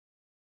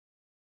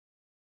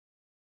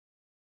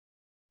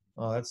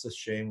Oh, that's a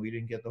shame. We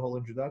didn't get the whole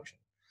introduction.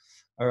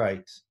 All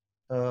right.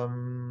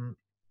 Um,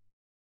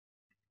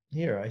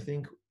 Here,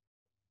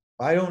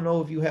 I don't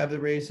know if you have the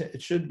raise.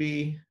 It should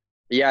be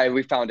Yeah,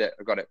 we found it.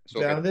 I got it. It's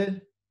all good. found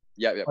it.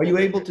 Yeah, yeah, Are all you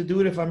good. able to do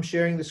it if I'm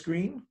sharing the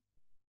screen?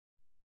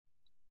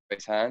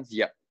 Raise hands.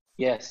 Yeah.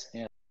 Yes,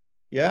 yeah.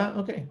 Yeah?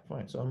 Okay,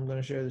 fine. So I'm going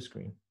to share the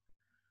screen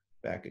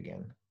back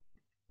again.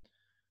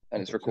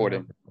 And it's Okay, turn recording.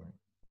 off recording.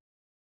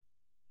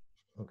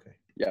 Okay.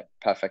 Yeah,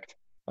 perfect.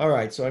 All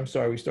right, so I'm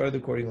sorry, we started the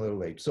recording a little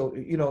late. So,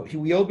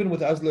 we open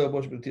with Azla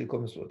Bosh B'Til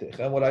Kol Mitzvotech.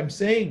 And what I'm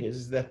saying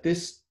is that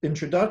this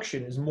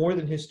introduction is more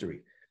than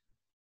history.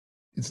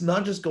 It's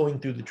not just going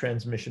through the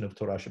transmission of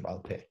Torah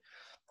Shebaal Peh.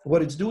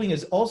 What it's doing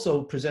is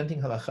also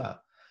presenting halacha,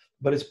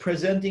 but it's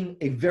presenting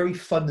a very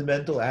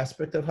fundamental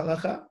aspect of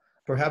halacha,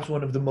 perhaps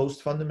one of the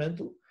most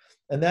fundamental,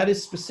 and that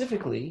is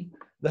specifically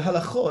the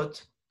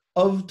halachot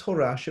of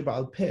Torah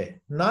Shebaal Peh,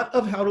 not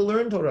of how to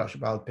learn Torah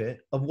Shebaal Peh,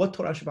 of what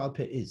Torah Shebaal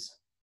Peh is.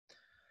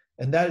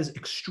 And that is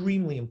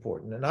extremely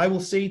important. And I will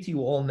say to you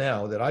all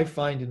now that I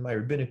find in my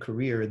rabbinic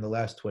career in the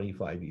last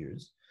 25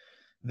 years,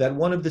 that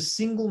one of the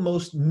single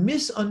most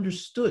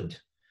misunderstood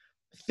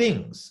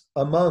things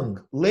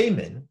among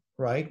laymen,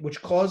 right,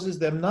 which causes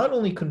them not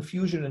only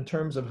confusion in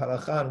terms of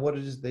halakha and what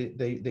it is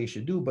they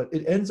should do, but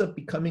it ends up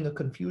becoming a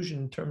confusion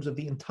in terms of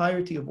the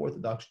entirety of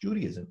Orthodox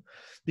Judaism.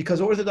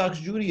 Because Orthodox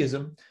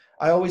Judaism,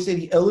 I always say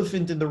the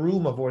elephant in the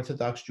room of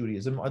Orthodox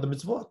Judaism are the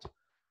mitzvot.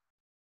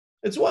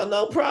 It's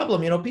no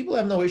problem. People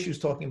have no issues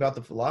talking about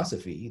the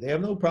philosophy. They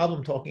have no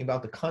problem talking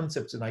about the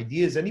concepts and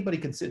ideas. Anybody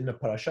can sit in a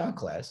parasha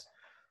class.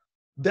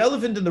 The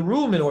elephant in the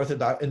room in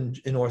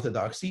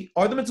Orthodoxy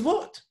are the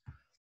mitzvot.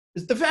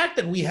 It's the fact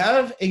that we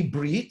have a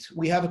brit,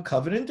 we have a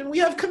covenant, and we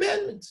have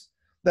commandments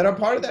that are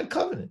part of that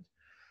covenant.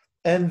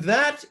 And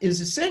that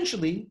is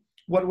essentially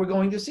what we're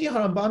going to see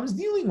Harambam is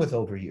dealing with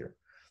over here.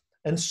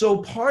 And so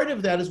part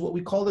of that is what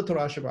we call the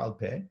Torah Shebaal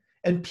Peh,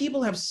 and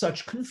people have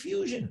such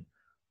confusion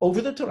over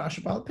the Torah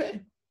Shebaal Peh.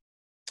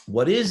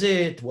 What is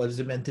it? What is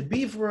it meant to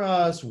be for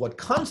us? What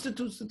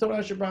constitutes the Torah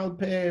Shebaal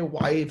Peh?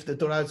 Why, if the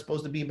Torah is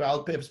supposed to be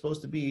Baal Peh, it's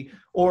supposed to be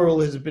oral,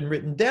 has it been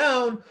written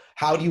down?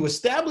 How do you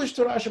establish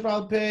Torah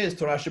Shebaal Peh? Is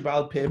Torah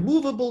Shebaal Peh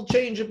movable,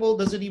 changeable?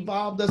 Does it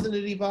evolve? Doesn't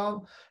it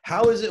evolve?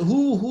 How is it?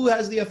 Who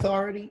has the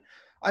authority?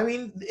 I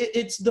mean,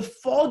 it's the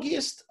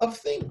foggiest of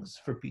things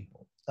for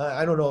people.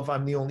 I don't know if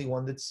I'm the only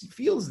one that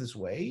feels this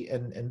way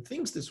and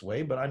thinks this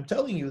way, but I'm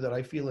telling you that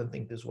I feel and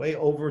think this way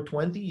over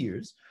 20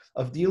 years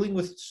of dealing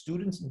with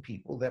students and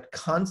people that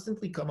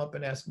constantly come up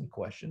and ask me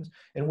questions,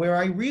 and where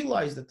I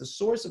realize that the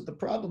source of the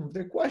problem of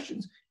their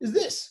questions is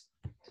this.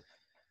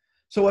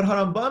 So what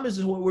Harambam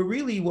is what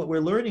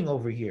we're learning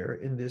over here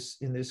in this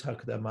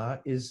Hakdama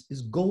is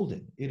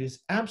golden. It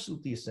is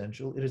absolutely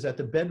essential. It is at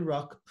the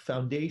bedrock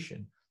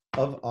foundation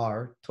of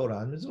our Torah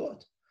and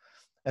Mitzvot.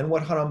 And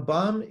what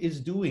Harambam is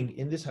doing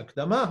in this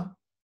Hakdama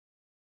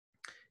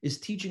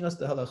is teaching us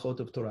the halachot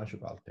of Torah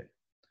Shebaal Peh.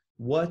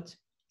 What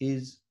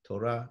is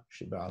Torah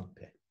Shebaal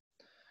Peh?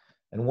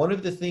 And one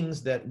of the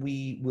things that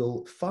we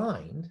will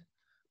find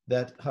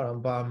that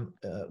Harambam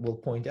will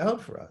point out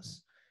for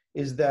us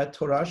is that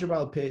Torah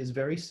Shebaal Peh is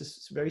very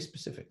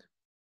specific.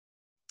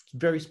 It's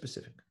very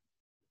specific.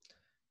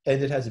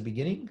 And it has a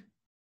beginning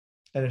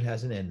and it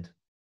has an end.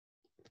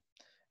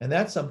 And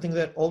that's something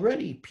that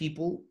already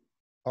people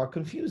are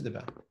confused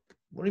about.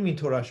 What do you mean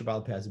Torah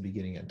Shebaal Peh has a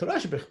beginning and end? Torah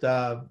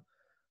Shebechtav,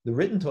 the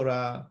written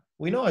Torah,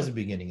 we know has a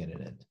beginning and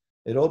an end.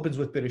 It opens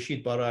with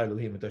Bereshit bara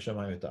Elohim et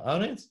hashamayim et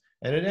haaretz,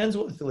 and it ends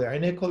with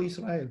Le'arnei kol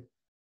Yisrael.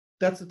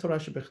 That's the Torah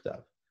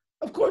Shebechtav.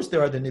 Of course,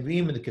 there are the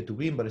Nevi'im and the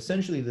Ketuvim, but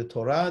essentially the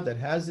Torah that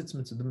has the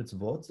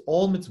mitzvot,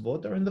 all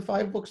mitzvot are in the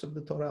 5 books of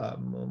the Torah,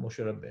 Moshe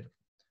Rabbeinu.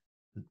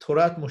 The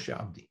Torah Moshe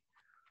Abdi.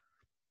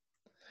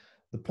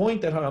 The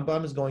point that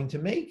Harambam is going to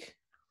make,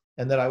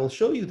 and that I will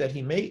show you that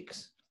he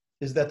makes,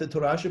 is that the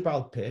Torah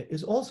Shebaal Peh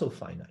is also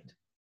finite.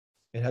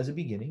 It has a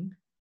beginning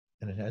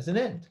and it has an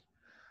end.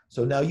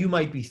 So now you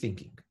might be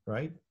thinking,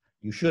 right?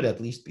 You should at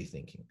least be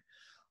thinking,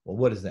 well,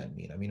 what does that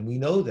mean? I mean, we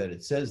know that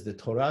it says the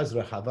Torah is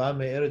Rehava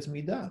Me'eretz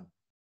Midah,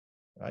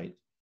 right?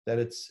 That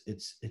it's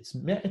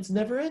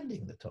never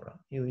ending, the Torah.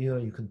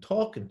 You can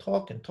talk and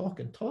talk and talk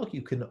and talk.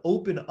 You can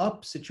open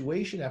up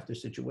situation after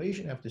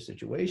situation after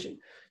situation.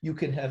 You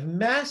can have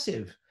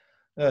massive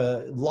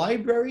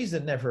libraries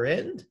that never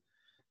end.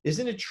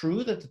 Isn't it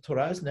true that the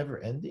Torah is never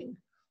ending?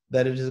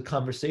 That it is a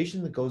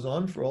conversation that goes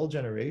on for all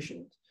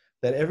generations?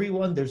 That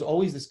there's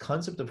always this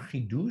concept of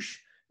chidush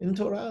in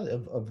Torah,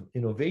 of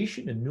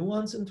innovation and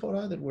nuance in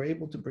Torah that we're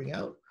able to bring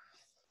out?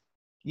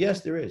 Yes,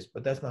 there is,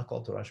 but that's not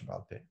called Torah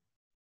Shebaal Peh.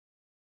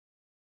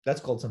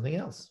 That's called something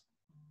else.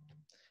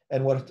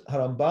 And what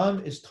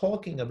Harambam is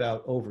talking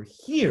about over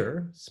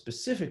here,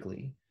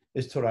 specifically,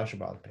 is Torah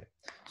Shebaal Peh.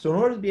 So in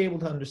order to be able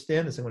to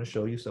understand this, I'm going to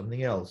show you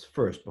something else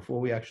first, before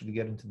we actually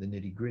get into the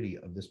nitty-gritty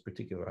of this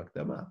particular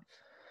Hakdama.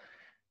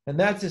 And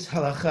that's this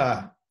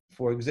halacha.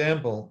 For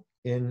example,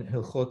 in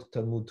Hilchot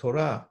Talmud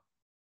Torah,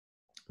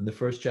 in the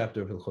first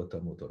chapter of Hilchot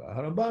Talmud Torah,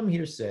 Harambam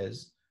here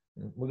says,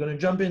 we're going to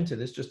jump into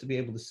this just to be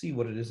able to see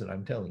what it is that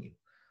I'm telling you.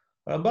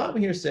 Harambam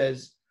here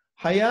says,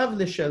 Hayav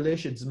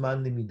l'shalesh et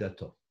zman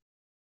limidato.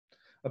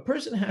 A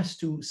person has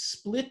to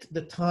split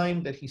the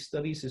time that he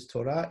studies his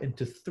Torah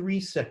into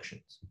 3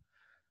 sections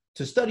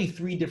to study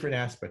 3 different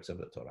aspects of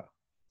the Torah.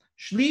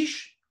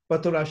 Shlish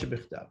b'Torah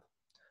shebichtav.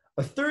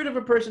 A third of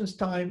a person's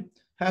time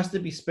has to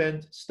be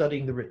spent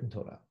studying the written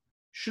Torah.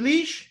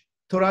 Shlish,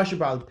 Torah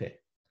she'ba'al peh.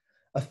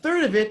 A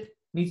third of it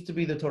needs to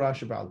be the Torah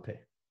she'ba'al peh.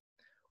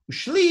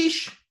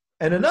 Shlish,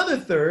 and another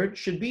third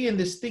should be in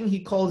this thing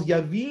he calls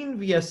Yavin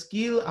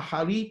v'yaskil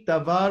aharit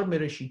davar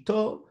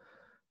mereshito,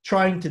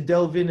 trying to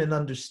delve in and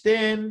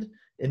understand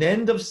an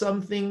end of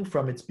something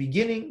from its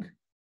beginning,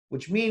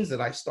 which means that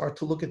I start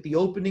to look at the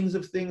openings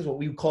of things, what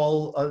we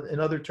call, in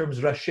other terms,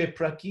 Rashi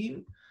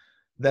Prakim,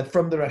 that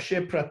from the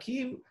Rashi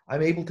Prakim,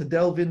 I'm able to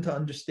delve in to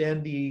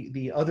understand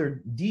the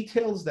other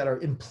details that are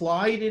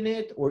implied in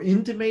it or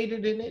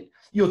intimated in it.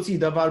 Yotzi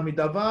davar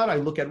midavar, I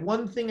look at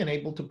one thing and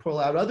able to pull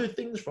out other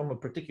things from a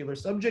particular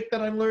subject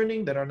that I'm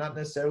learning that are not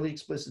necessarily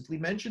explicitly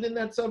mentioned in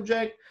that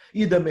subject.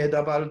 Yidameh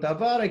davar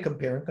davar, I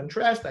compare and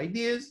contrast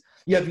ideas.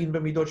 Yavin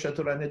b'midot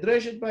she'Torah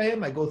nedreshet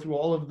b'hem, I go through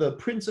all of the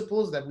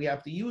principles that we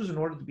have to use in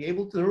order to be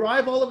able to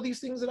derive all of these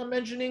things that I'm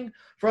mentioning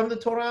from the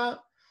Torah.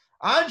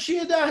 Until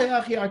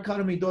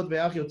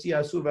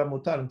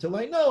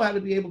I know how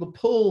to be able to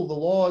pull the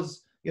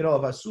laws,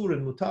 of Asur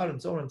and Mutar and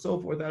so on and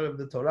so forth out of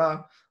the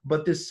Torah.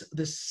 But this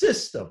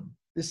system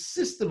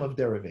of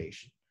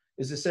derivation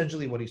is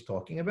essentially what he's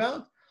talking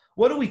about.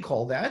 What do we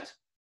call that?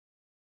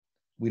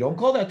 We don't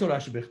call that Torah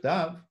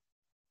shebichtav,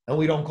 and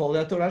we don't call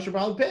that Torah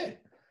she'ba'al peh.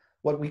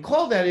 What we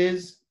call that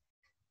is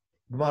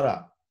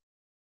Gemara.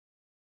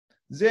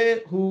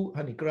 Zehu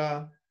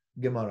hanikra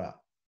Gemara.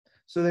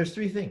 So there's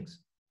 3 things.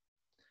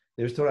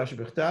 There's Torah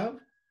shebichtav,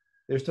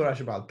 there's Torah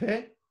she'ba'al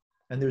peh,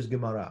 and there's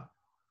Gemara.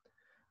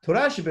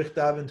 Torah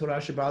shebichtav and Torah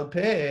she'ba'al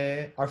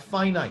peh are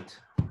finite.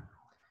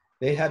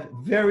 They have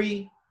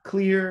very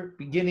clear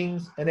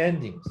beginnings and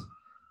endings.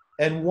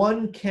 And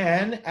one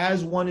can,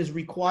 as one is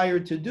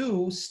required to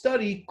do,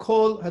 study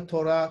Kol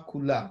HaTorah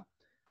Kula,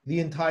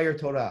 the entire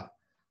Torah,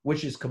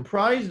 which is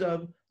comprised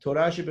of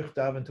Torah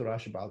shebichtav and Torah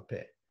she'ba'al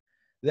peh.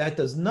 That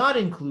does not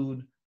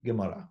include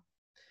Gemara.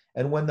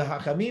 And when the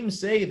Hachamim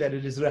say that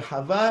it is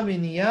Rehava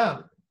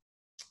Miniyam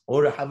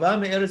or Rehava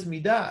Me'eretz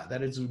Midah,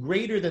 that it's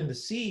greater than the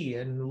sea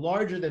and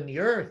larger than the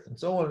earth and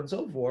so on and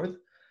so forth,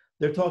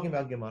 they're talking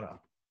about Gemara,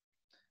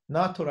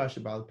 not Torah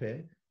she'ba'al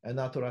peh and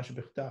not Torah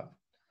shebichtav.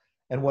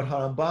 And what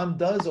Harambam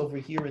does over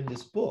here in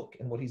this book,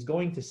 and what he's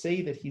going to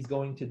say that he's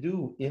going to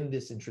do in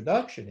this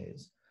introduction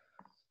is,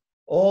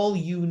 all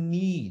you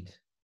need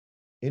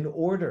in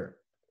order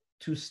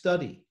to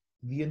study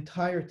the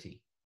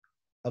entirety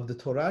of the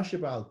Torah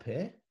she'ba'al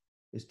peh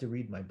is to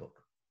read my book.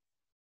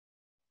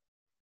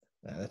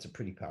 Now, that's a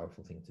pretty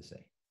powerful thing to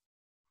say.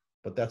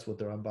 But that's what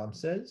the Rambam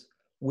says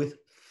with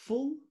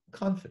full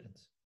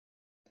confidence.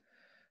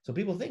 So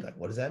people think,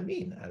 what does that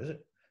mean? How does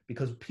it?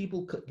 Because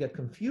people get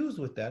confused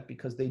with that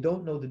because they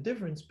don't know the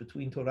difference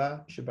between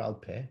Torah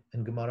she'ba'al peh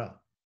and Gemara.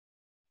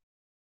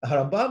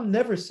 Rambam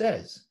never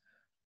says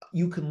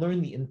you can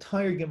learn the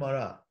entire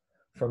Gemara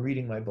from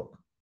reading my book.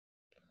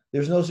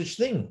 There's no such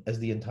thing as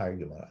the entire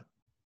Gemara,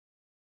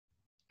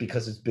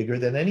 because it's bigger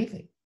than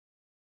anything.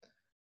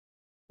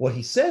 What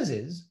he says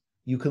is,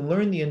 you can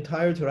learn the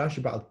entire Torah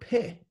she'ba'al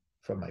peh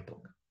from my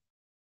book.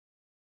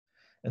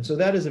 And so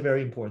that is a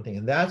very important thing.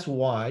 And that's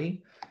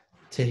why,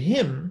 to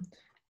him,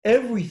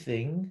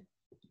 everything,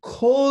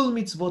 kol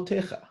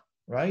mitzvotecha,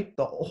 right?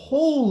 The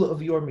whole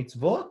of your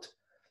mitzvot,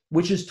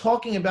 which is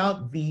talking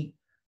about the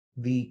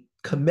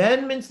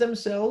commandments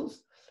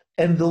themselves,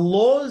 and the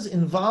laws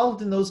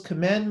involved in those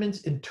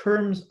commandments in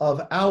terms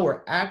of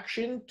our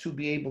action to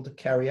be able to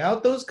carry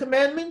out those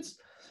commandments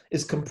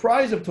is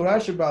comprised of Torah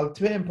she'ba'al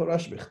peh and Torah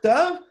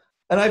shebichtav,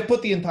 and I've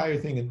put the entire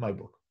thing in my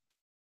book.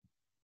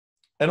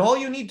 And all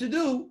you need to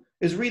do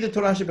is read the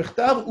Torah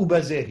shebichtav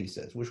ubazeh, he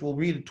says, which we'll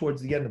read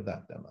towards the end of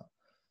that dema.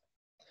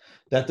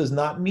 That does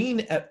not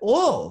mean at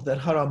all that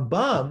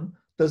Harambam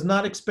does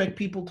not expect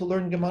people to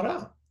learn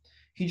Gemara.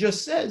 He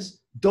just says,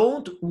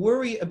 don't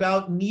worry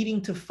about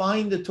needing to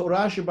find the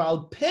Torah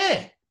she'ba'al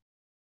peh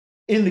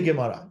in the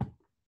Gemara.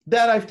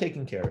 That I've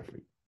taken care of for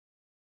you.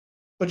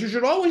 But you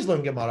should always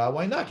learn Gemara.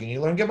 Why not? You need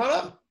to learn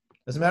Gemara.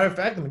 As a matter of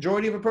fact, the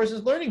majority of a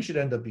person's learning should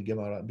end up being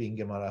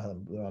Gemara,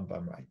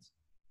 Rambam writes.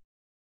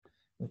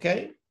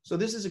 Okay? So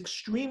this is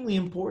extremely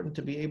important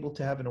to be able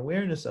to have an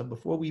awareness of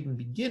before we even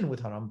begin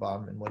with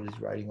Harambam and what he's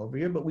writing over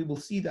here, but we will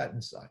see that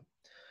inside.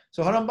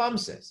 So Harambam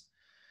says,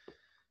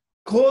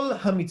 Kol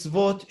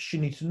ha-mitzvot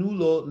shenitnu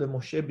lo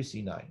leMoshe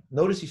b'Sinai.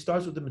 Notice he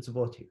starts with the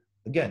mitzvot here.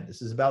 Again,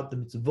 this is about the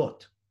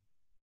mitzvot.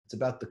 It's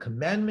about the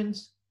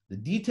commandments, the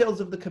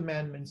details of the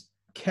commandments,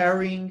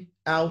 carrying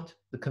out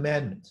the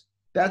commandments.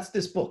 That's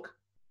this book.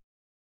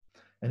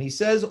 And he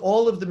says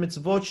all of the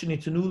mitzvot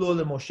shenitnu lo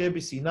leMoshe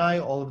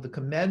b'Sinai, all of the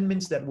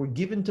commandments that were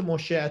given to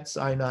Moshe at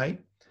Sinai,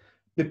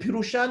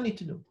 b'pirushan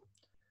nitnu.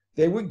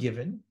 They were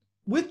given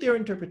with their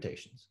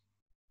interpretations.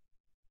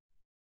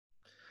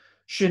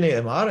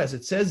 Shene'emar, as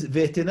it says,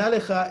 ve'etena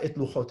lecha et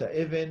luchot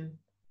ha'even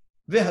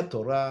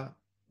ve'hatorah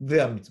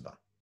ve'amitzvah.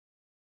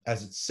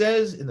 As it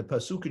says in the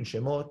Pasuk in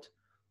Shemot,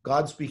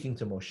 God speaking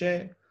to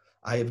Moshe,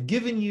 I have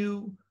given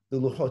you the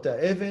Luchot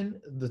HaEven,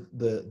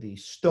 the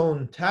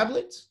stone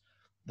tablets,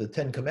 the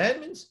 10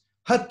 Commandments,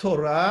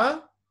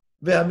 HaTorah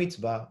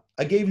ve'HaMitzvah.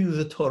 I gave you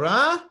the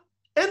Torah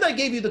and I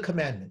gave you the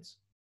commandments.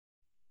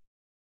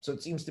 So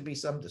it seems to be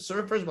first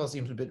of all, it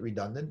seems a bit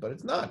redundant, but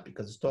it's not,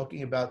 because it's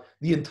talking about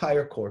the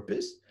entire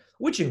corpus,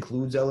 which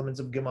includes elements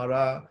of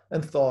Gemara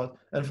and thought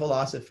and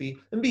philosophy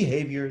and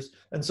behaviors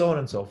and so on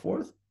and so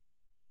forth,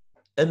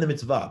 and the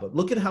mitzvah. But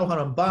look at how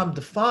Harambam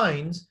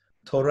defines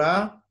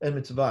Torah and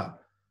mitzvah.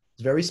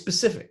 It's very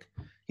specific.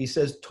 He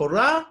says,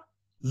 Torah,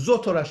 zo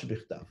Torah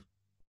shebichtav.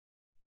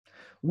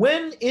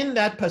 When in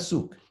that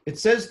pasuk it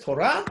says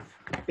Torah,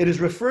 it is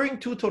referring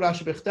to Torah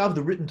shebichtav,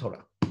 the written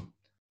Torah,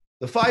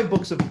 the 5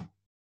 books of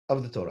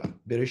the Torah: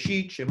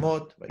 Bereshit,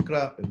 Shemot,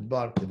 Vayikra,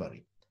 Bamidbar,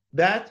 Devarim.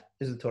 That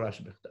is the Torah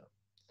shebichtav.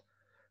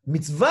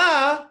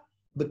 Mitzvah,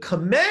 the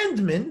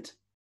commandment,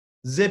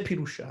 ze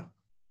pirusha.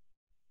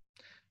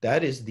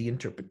 That is the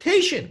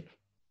interpretation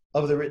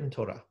of the written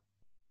Torah.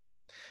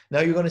 Now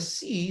you're going to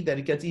see that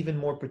it gets even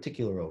more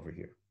particular over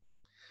here.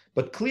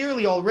 But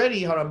clearly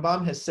already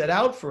Harambam has set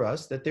out for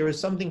us that there is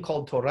something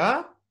called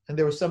Torah and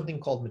there is something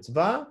called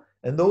mitzvah,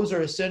 and those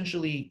are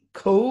essentially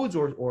codes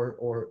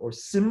or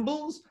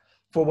symbols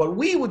for what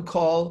we would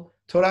call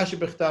Torah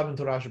shebichtav and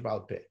Torah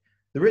sheba'al peh.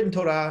 The written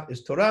Torah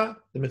is Torah,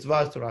 the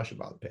mitzvah is Torah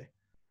sheba'al peh.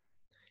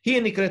 Hi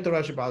nikret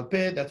Torah sheba'al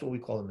peh, that's what we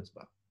call a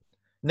mitzvah.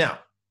 Now,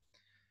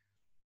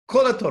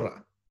 Kol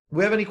Torah.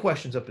 We have any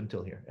questions up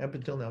until here? Up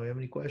until now, we have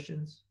any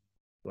questions?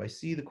 Do I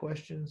see the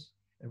questions?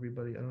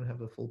 Everybody, I don't have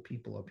the full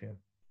people up here.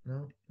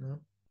 No?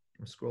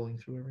 I'm scrolling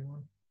through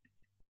everyone.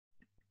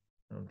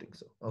 I don't think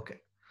so. Okay.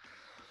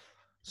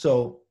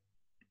 So,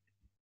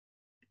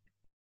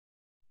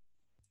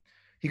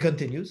 he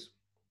continues,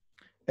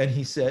 and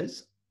he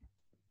says,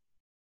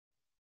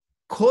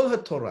 Kol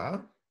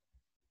HaTorah,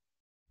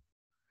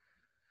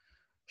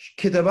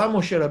 Ketava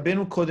Moshe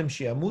Rabbeinu Kodem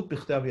Sheyamut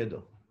B'chtav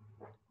Yado.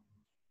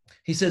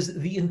 He says,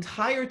 the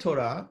entire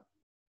Torah,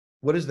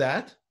 what is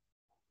that?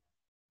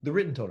 The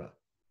written Torah.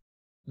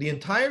 The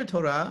entire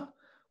Torah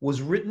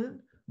was written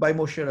by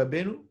Moshe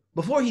Rabbeinu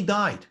before he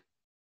died.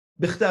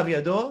 B'chtav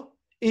Yado,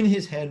 in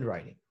his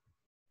handwriting.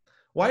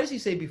 Why does he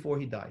say before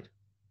he died?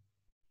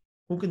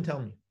 Who can tell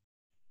me?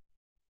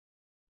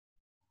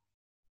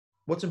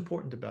 What's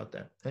important about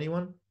that?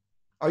 Anyone?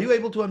 Are you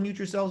able to unmute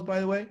yourselves, by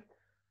the way?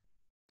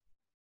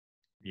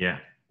 Yeah.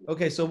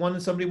 Okay, so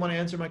somebody want to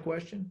answer my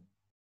question?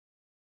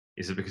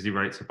 Is it because he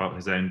writes about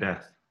his own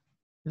death?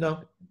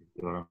 No,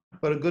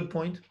 but a good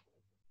point.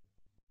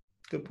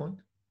 Good point.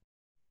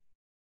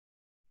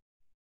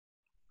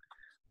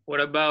 What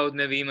about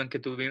Nevi'im and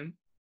Ketuvim?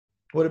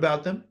 What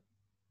about them?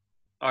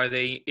 Are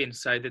they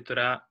inside the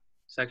Torah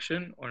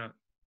section or not?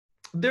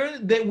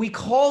 We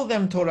call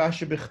them Torah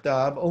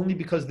shebichtav only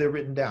because they're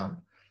written down,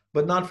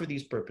 but not for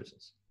these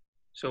purposes.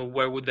 So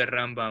where would the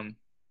Rambam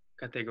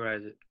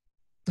categorize it?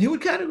 He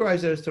would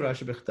categorize it as Torah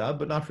shebichtav,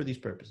 but not for these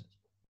purposes.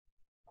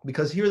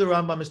 Because here the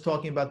Rambam is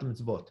talking about the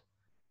mitzvot.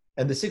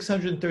 And the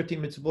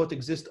 613 mitzvot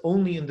exist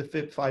only in the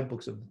 5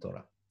 books of the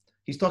Torah.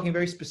 He's talking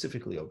very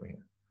specifically over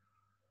here.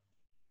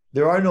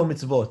 There are no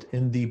mitzvot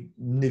in the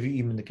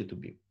Nevi'im and the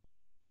Ketubim.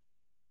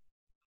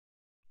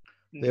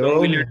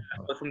 Don't we learn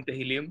halachot from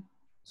Tehillim?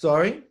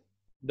 Sorry?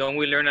 Don't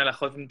we learn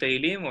halachot from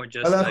Tehillim or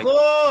just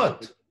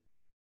halachot?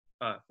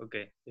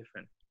 Okay,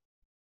 different.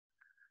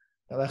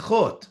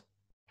 Halachot.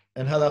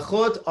 And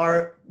halachot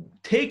are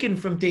taken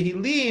from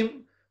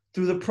Tehillim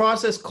through the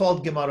process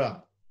called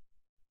Gemara.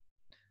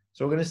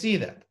 So we're going to see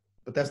that.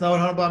 But that's not what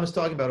Harambam is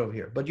talking about over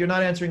here. But you're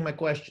not answering my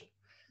question.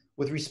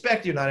 With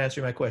respect, you're not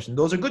answering my question.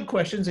 Those are good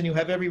questions, and you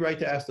have every right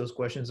to ask those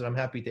questions, and I'm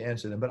happy to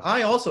answer them. But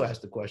I also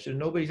asked the question, and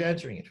nobody's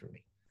answering it for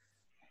me.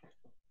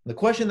 The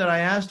question that I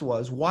asked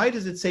was, why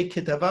does it say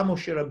Ketava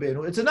Moshe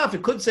Rabbeinu? It's enough.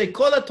 It could say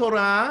Kol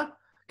Torah,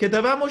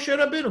 Ketava Moshe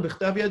Rabbeinu,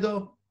 B'chtav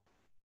Yado.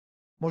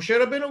 Moshe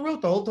Rabbeinu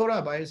wrote the whole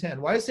Torah by his hand.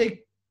 Why does it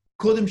say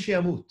Kodem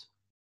Sheyamut?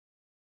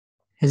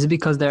 Is it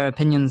because there are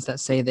opinions that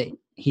say that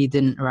he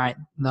didn't write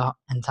the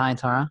entire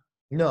Torah?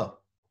 No.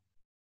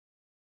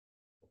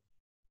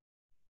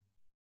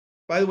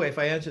 By the way, if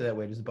I answer that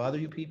way, does it bother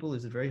you people?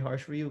 Is it very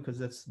harsh for you? Because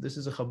this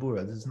is a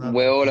chabura. This is not.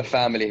 We're all a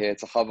family here.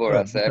 It's a chabura.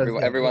 Right, So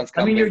everyone's I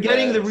coming. mean, you're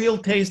getting the real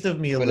taste of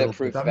me a little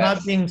bit. I'm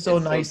not being so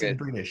nice and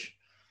British.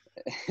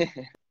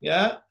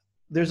 Yeah?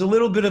 There's a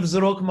little bit of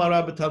Zarok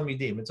Mara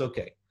B'Talmidim. It's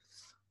okay.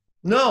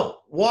 No.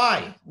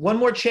 Why? One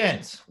more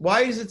chance.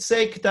 Why does it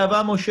say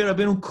Ketava Moshe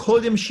Rabbeinu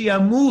Kodem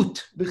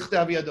Sheyamut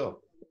B'chtav Yado?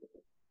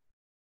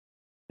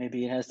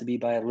 Maybe it has to be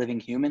by a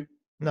living human?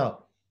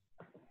 No.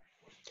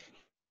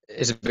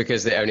 Is it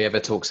because it only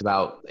ever talks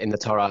about in the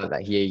Torah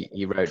that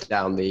he wrote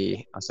down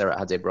the Aseret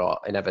HaDibrot?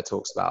 It never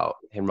talks about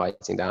him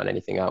writing down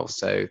anything else.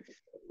 So,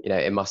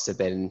 it must have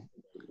been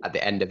at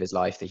the end of his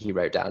life that he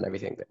wrote down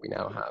everything that we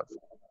now have.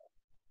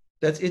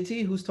 That's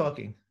Iti? Who's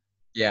talking?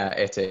 Yeah,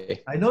 Iti.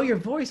 I know your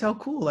voice. How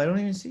cool. I don't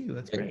even see you.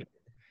 That's great.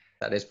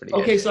 That is pretty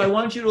good. Okay, so I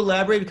want you to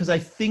elaborate because I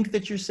think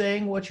that you're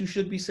saying what you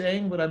should be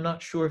saying, but I'm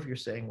not sure if you're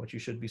saying what you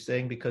should be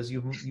saying because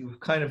you've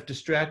kind of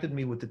distracted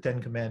me with the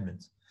Ten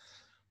Commandments.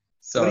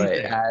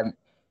 Sorry.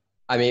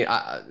 I mean,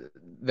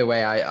 the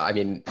way I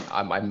mean,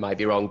 I might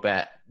be wrong,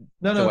 but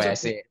the way I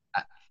see it,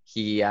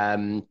 he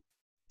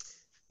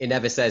it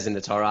never says in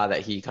the Torah that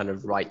he kind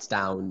of writes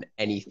down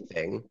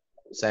anything.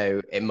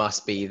 So it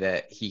must be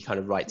that he kind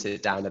of writes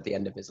it down at the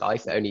end of his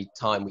life. The only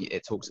time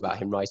it talks about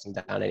him writing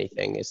down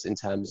anything is in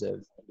terms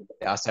of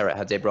the Aseret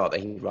HaDibrot, that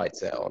he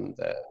writes it on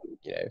the,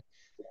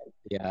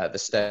 you know, the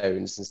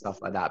stones and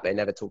stuff like that. But it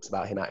never talks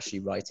about him actually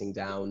writing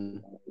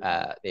down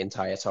the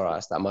entire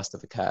Torah. So that must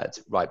have occurred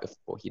right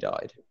before he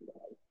died.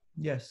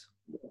 Yes.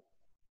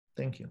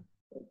 Thank you.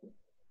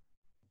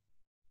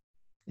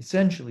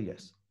 Essentially,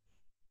 yes.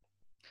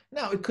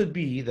 Now, it could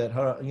be that,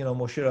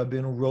 Moshe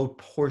Rabbeinu wrote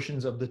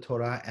portions of the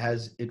Torah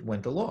as it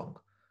went along,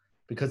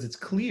 because it's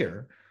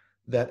clear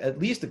that, at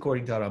least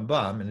according to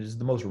Rambam, and it is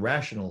the most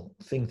rational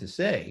thing to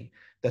say,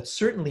 that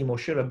certainly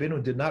Moshe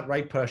Rabbeinu did not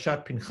write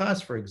Parashat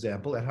Pinchas, for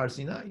example, at Har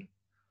Sinai.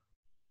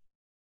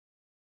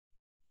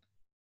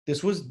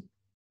 This was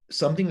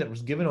something that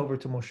was given over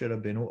to Moshe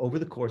Rabbeinu over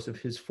the course of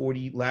his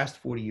last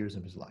 40 years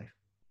of his life.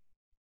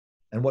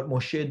 And what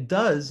Moshe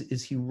does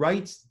is he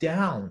writes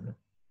down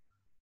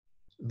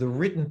the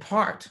written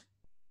part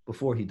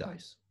before he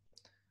dies,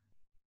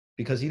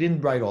 because he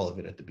didn't write all of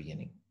it at the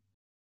beginning.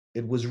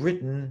 It was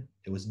written,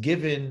 it was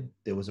given,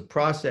 there was a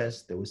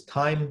process, there was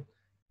time.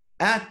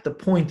 At the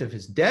point of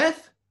his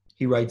death,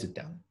 he writes it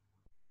down.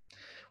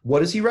 What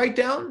does he write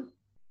down?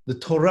 The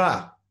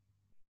Torah.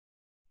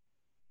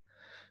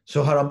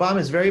 So Harambam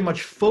is very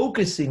much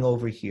focusing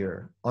over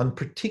here on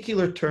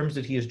particular terms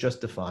that he has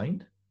just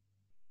defined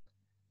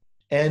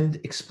and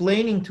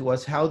explaining to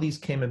us how these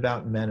came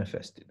about and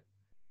manifested.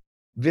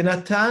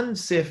 V'natan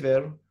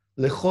sefer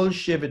lechol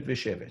shevet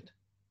v'shevet.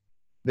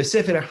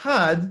 V'sefer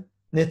had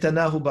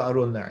netanahu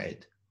ba'aron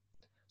na'ed.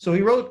 So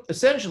he wrote,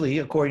 essentially,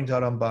 according to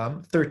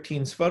Rambam,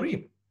 13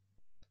 Sfarim.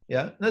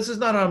 Yeah, this is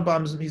not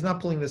Rambam's, he's not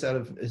pulling this out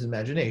of his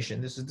imagination.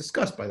 This is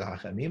discussed by the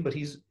Hachamim, but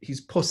he's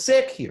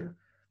posek here.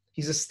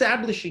 He's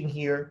establishing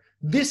here,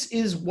 this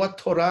is what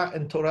Torah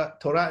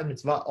and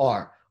Mitzvah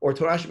are, or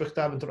Torah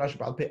shebichtav and Torah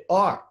sheba'al peh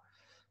are.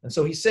 And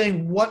so he's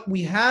saying what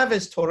we have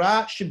as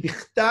Torah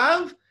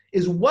shebichtav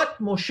is what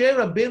Moshe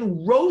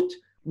Rabbeinu wrote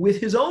with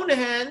his own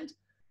hand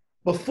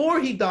before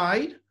he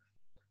died,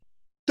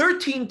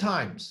 13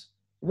 times,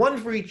 one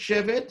for each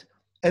shevet,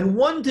 and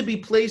one to be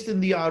placed in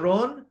the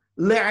Aron,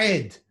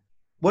 le'ed.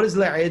 What does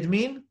le'ed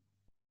mean?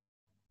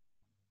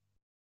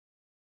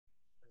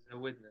 As a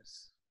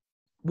witness.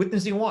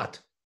 Witnessing what?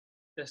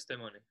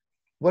 Testimony.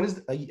 What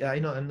is? I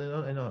know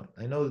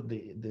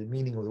the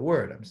meaning of the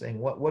word. I'm saying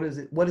what is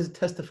it? What is it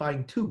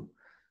testifying to?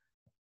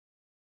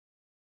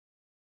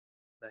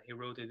 That he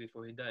wrote it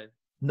before he died.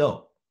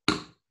 No.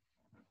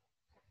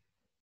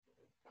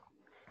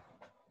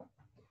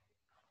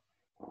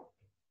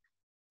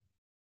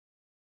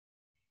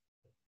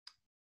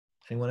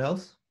 Anyone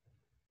else?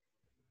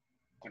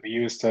 To be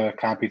used to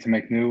copy to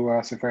make new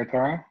Sefer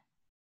Torah?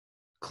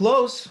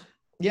 Close.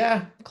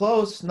 Yeah,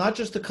 close. Not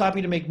just a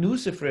copy to make new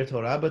Sefer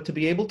Torah, but to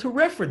be able to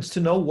reference, to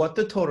know what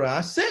the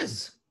Torah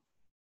says.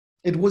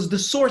 It was the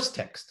source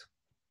text.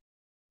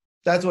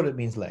 That's what it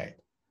means, Larry.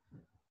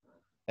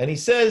 And he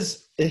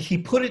says he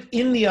put it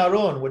in the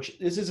Aron, which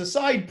this is a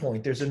side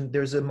point. There's a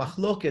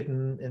machloket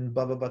in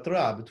Baba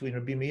Batra between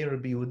Rabbi Meir and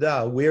Rabbi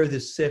Yehuda where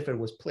this Sefer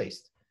was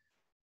placed.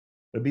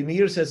 Rabbi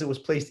Meir says it was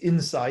placed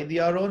inside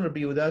the Aron.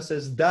 Rabbi Yehuda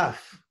says daf.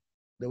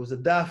 There was a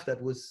daf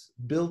that was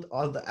built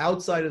on the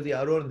outside of the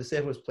Aron, and the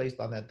Sefer was placed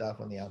on that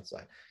daf on the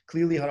outside.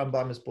 Clearly,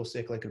 Harambam is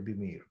posek like Rabbi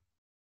Meir.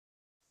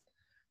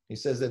 He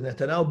says that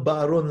Netanyahu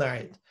ba'aron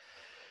la'ed.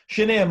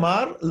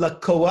 שנאמר,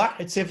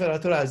 לקוח את ספר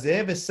התורה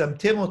הזה,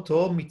 ושמתם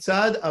אותו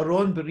מצד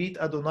ארון ברית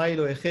אדוני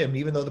אלוהיכם,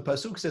 even though the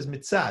pasuk says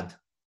mitzad,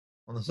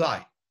 on the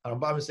side.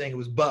 Harambam is saying it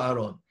was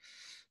ba'aron.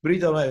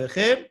 ברית אדוני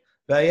אלוהיכם,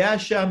 והיה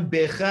שם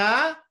בך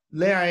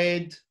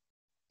לעד.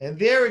 And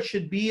there it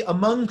should be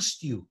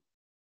amongst you,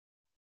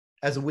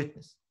 as a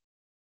witness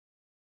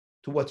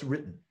to what's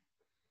written.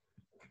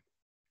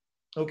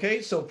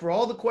 Okay, so for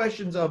all the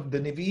questions of the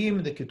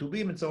Nevi'im, the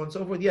Ketubim, and so on and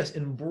so forth, yes,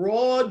 in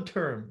broad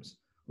terms,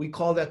 we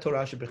call that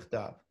Torah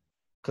shebichtav,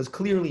 because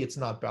clearly it's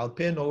not Ba'al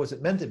Peh, nor was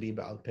it meant to be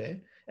Ba'al Peh,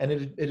 and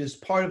it is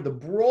part of the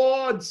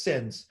broad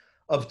sense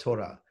of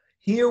Torah.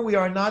 Here we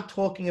are not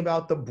talking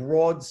about the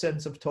broad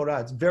sense of Torah.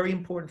 It's very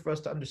important for us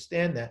to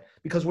understand that,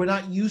 because we're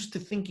not used to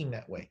thinking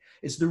that way.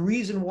 It's the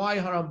reason why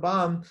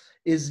Harambam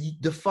is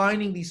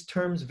defining these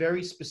terms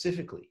very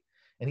specifically.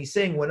 And he's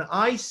saying, when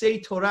I say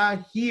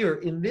Torah here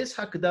in this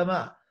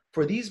Hakdama,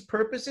 for these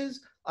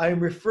purposes, I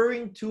am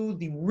referring to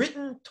the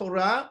written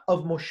Torah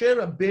of Moshe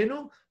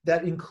Rabbeinu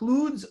that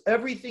includes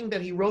everything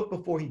that he wrote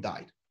before he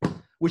died,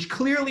 which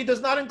clearly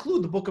does not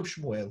include the book of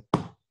Shmuel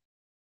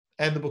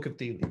and the book of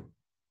Tehillim.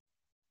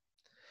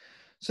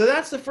 So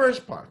that's the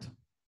first part.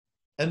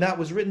 And that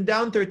was written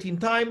down 13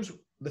 times.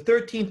 The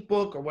 13th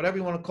book, or whatever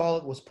you want to call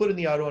it, was put in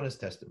the Aron as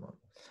testimony.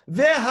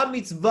 Ve'ha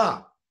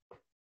mitzvah.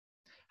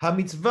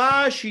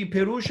 Hamitzvah shi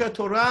perusha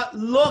Torah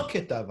lo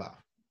ketava.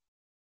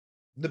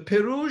 The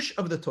perush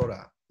of the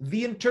Torah,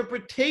 the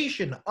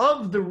interpretation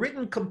of the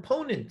written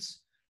components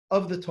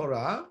of the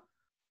Torah,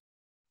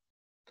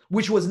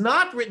 which was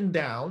not written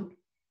down,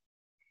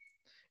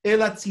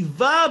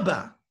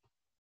 elatzivaba.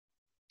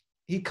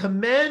 He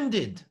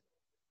commanded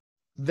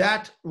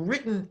that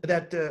written,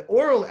 that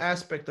oral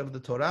aspect of the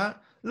Torah,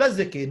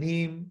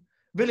 lazekenim,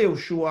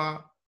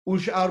 v'leushua,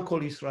 ushar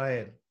kol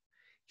Yisrael.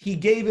 He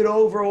gave it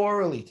over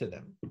orally to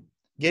them.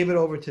 Gave it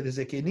over to the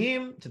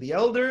zekenim, to the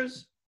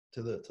elders,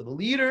 to the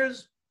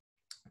leaders,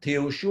 to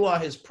Yehoshua,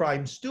 his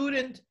prime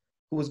student,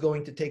 who was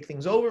going to take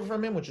things over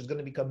from him, which is going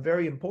to become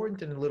very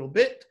important in a little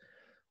bit.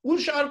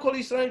 Ushar kol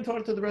Yisrael,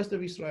 taught to the rest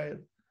of Israel.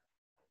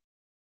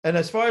 And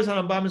as far as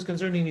Rambam is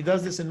concerned, and he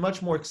does this in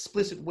much more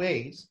explicit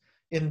ways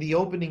in the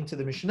opening to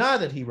the Mishneh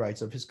that he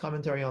writes of his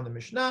commentary on the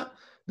Mishneh,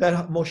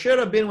 that Moshe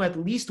Rabbeinu at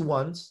least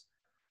once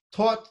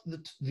taught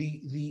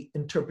the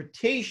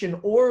interpretation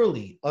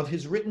orally of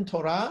his written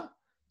Torah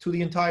to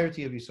the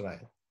entirety of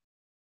Israel.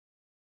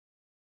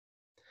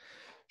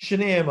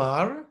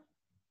 Shneimar,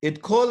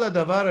 et kol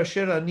hadavar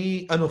asher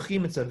ani anochi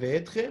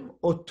metzaveh etchem,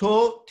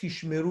 oto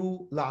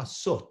tishmeru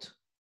la'asot.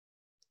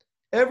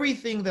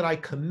 Everything that I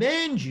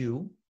command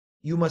you,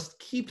 you must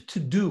keep to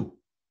do.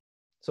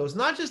 So it's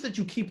not just that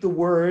you keep the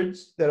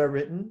words that are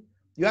written,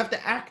 you have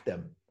to act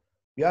them.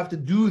 You have to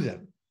do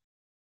them.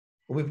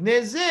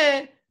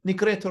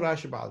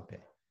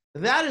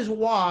 That is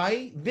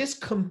why this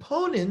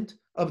component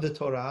of the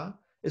Torah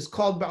is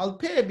called Ba'al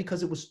Peh,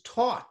 because it was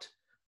taught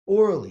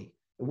orally.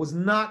 It was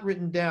not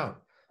written down.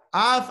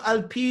 Af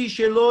al pi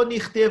shelo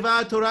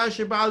nichteva Torah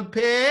sheba'al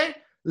peh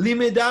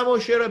limeda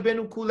Moshe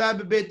Rabbeinu kula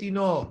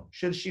bebetino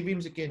shel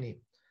shivim zekenim.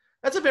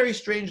 That's a very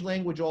strange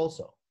language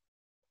also.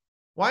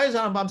 Why does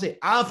Rambam say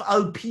Af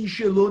al pi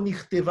shelo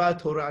nichteva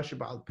Torah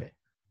sheba'al peh?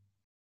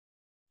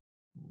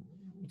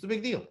 It's a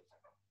big deal.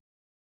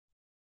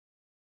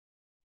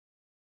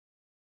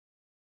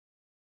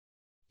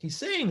 He's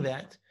saying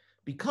that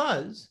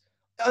because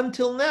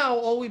until now,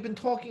 all we've been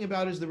talking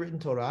about is the written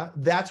Torah.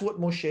 That's what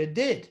Moshe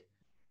did.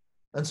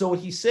 And so what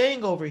he's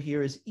saying over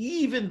here is,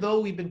 even though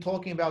we've been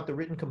talking about the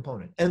written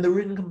component, and the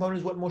written component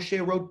is what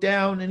Moshe wrote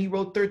down, and he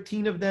wrote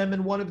 13 of them,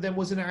 and one of them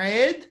was an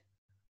ayed,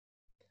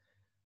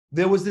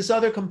 there was this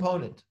other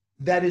component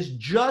that is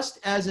just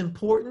as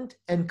important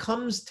and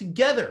comes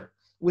together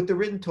with the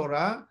written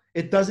Torah.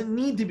 It doesn't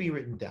need to be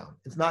written down.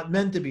 It's not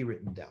meant to be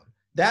written down.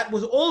 That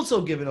was also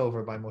given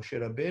over by Moshe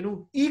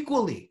Rabbeinu,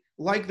 equally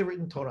like the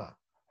written Torah.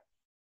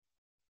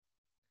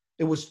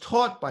 It was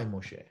taught by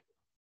Moshe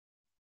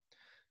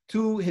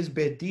to his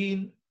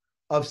Bedin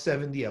of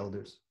 70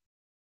 elders,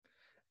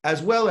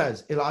 as well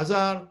as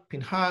Elazar,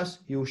 Pinchas,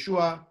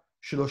 Yehoshua,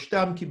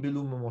 Shloshtam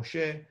kibilu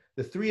Moshe.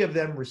 The three of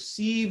them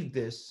received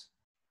this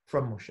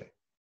from Moshe.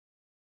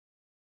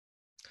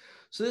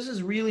 So this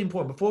is really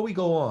important. Before we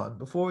go on,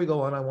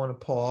 I want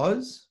to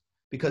pause,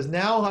 because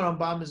now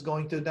Harambam is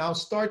going to now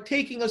start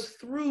taking us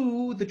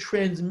through the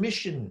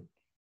transmission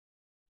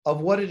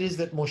of what it is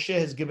that Moshe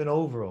has given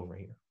over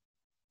here.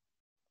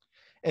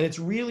 And it's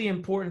really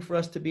important for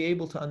us to be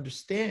able to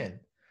understand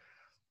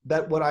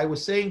that what I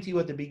was saying to you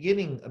at the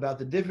beginning about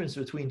the difference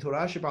between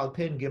Torah Sheba'al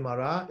Peh and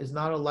Gemara is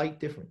not a light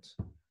difference.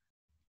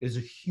 It is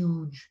a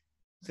huge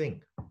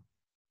thing.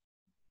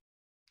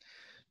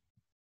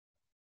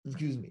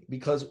 Excuse me,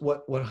 because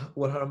what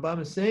Harambam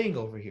is saying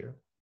over here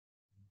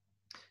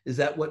is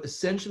that what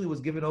essentially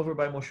was given over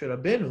by Moshe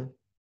Rabbeinu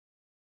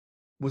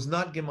was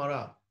not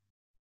Gemara.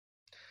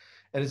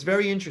 And it's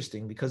very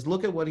interesting because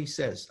look at what he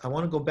says. I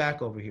want to go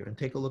back over here and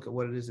take a look at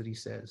what it is that he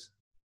says.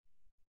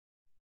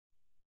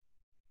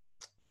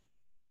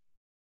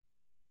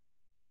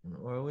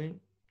 Where are we?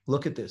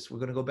 Look at this. We're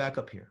going to go back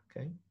up here,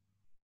 okay?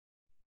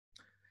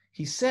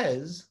 He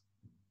says,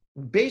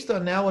 based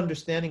on now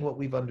understanding what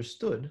we've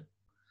understood,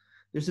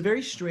 there's a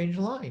very strange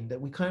line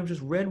that we kind of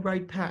just read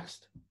right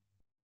past.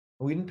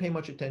 We didn't pay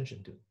much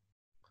attention to.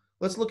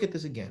 Let's look at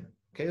this again,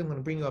 okay? I'm going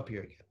to bring you up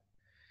here again.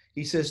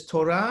 He says,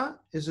 Torah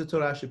is a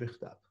Torah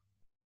shebichtav.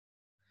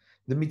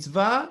 The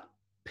mitzvah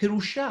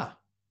pirusha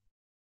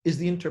is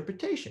the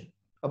interpretation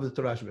of the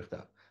Torah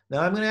shebichtav.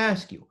 Now I'm going to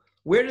ask you,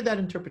 where did that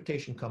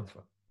interpretation come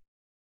from?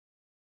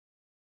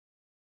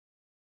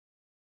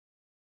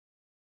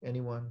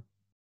 Anyone?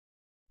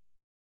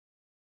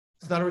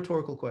 It's not a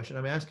rhetorical question.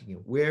 I'm asking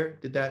you, where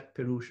did that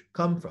pirush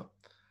come from?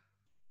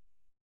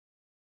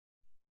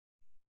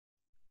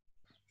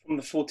 From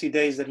the 40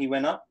 days that he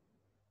went up?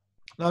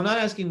 No, I'm not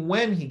asking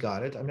when he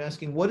got it. I'm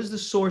asking what is the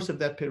source of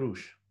that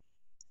pirush?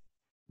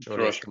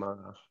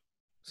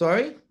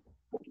 Sorry?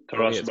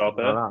 Torah Sheba'al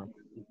Peh.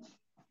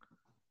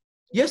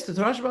 Yes, the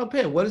Torah Sheba'al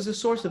Peh. What is the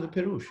source of the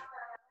pirush?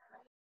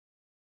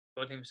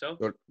 God himself?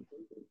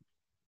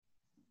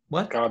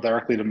 What? God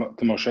directly to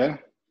Moshe?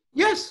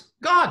 Yes,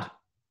 God.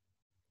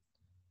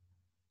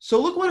 So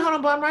look what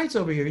Harambam writes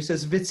over here. He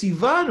says,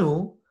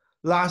 V'tzivanu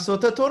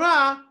la'asot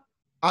Torah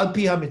al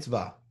pi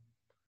ha-mitzvah.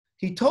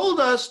 He told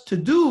us to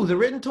do the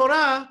written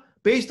Torah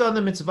based on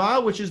the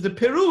mitzvah, which is the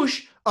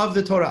pirush of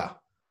the Torah.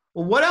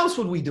 Well, what else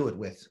would we do it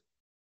with?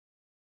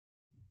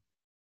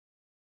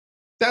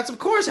 That's, of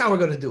course, how we're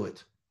going to do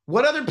it.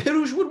 What other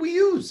pirush would we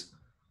use?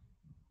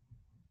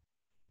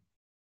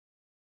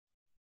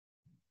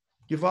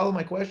 You follow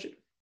my question?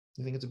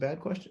 You think it's a bad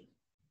question?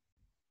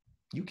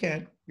 You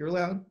can. You're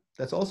allowed.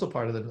 That's also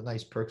part of the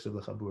nice perks of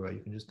the Chabura.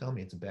 You can just tell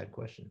me it's a bad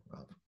question,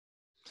 Rob.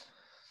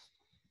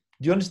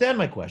 Do you understand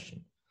my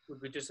question?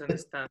 Would we just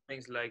understand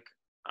things like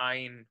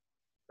ayin,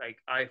 like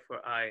eye for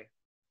eye,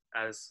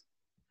 as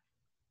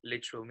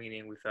literal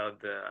meaning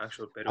without the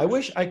actual perush? I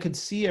wish I could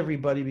see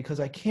everybody because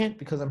I can't,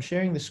 because I'm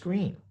sharing the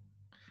screen.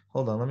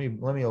 Hold on,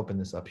 let me open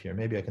this up here.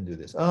 Maybe I can do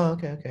this. Oh,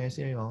 okay. I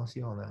see you all. I see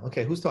you all now.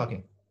 Okay, who's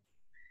talking?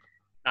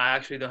 I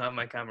actually don't have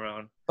my camera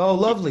on. Oh,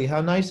 lovely.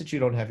 How nice that you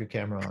don't have your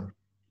camera on.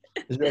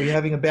 Are you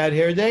having a bad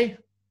hair day?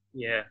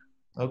 Yeah.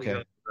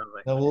 Okay.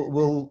 Now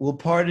we'll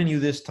pardon you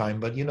this time,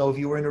 but if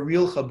you were in a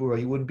real chabura,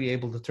 you wouldn't be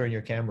able to turn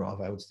your camera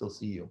off. I would still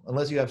see you,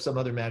 unless you have some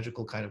other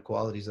magical kind of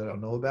qualities that I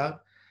don't know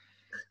about.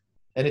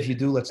 And if you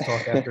do, let's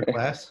talk after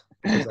class.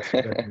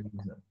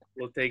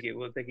 We'll take it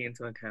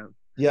into account.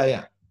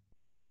 Yeah.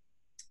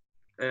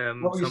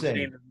 What were you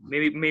saying?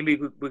 Maybe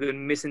we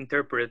can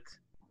misinterpret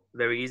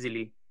very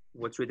easily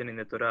what's written in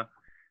the Torah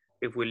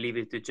if we leave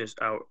it to just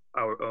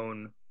our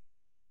own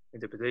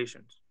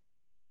interpretations.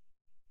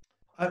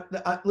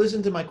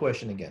 Listen to my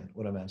question again,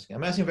 what I'm asking.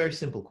 I'm asking a very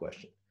simple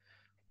question.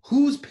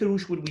 Whose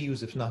pirush would we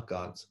use if not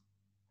God's?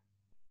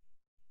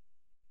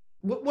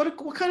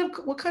 What kind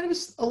of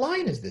a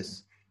line is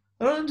this?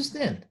 I don't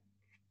understand.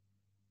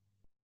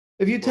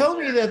 If you tell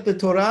me that the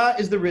Torah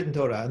is the written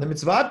Torah, and the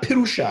mitzvah is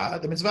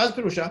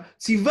pirusha,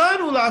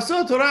 tzivanu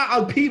la'asot Torah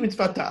al pi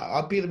mitzvata,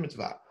 al pi the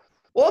mitzvah.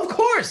 Well, of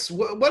course.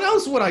 What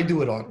else would I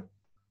do it on?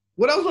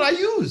 What else would I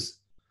use?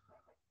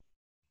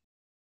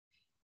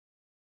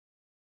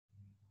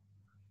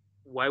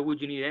 Why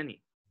would you need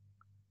any?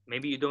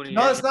 Maybe you don't need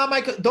No, any. it's not my...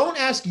 Don't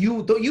ask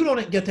you. You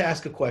don't get to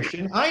ask a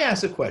question. I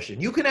ask a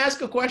question. You can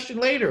ask a question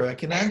later. I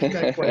can answer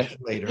that question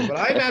later. But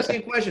I'm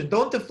asking a question.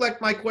 Don't deflect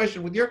my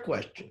question with your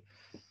question.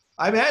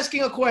 I'm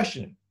asking a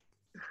question.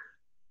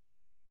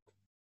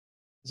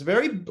 It's a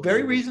very,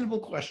 very reasonable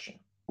question.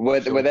 Were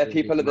there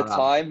people at the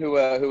time who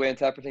were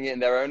interpreting it in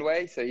their own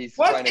way? So he's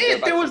What trying to go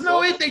if? back There was to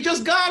no source? it. They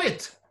just got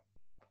it.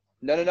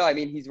 No. I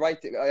mean, he's right.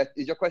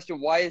 Is your question,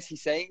 why is he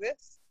saying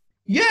this?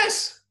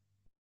 Yes.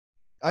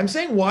 I'm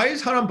saying, why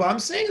is Harambam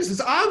saying this? It's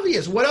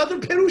obvious. What other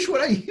pirush would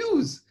I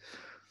use?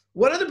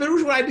 What other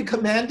pirush would I be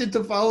commanded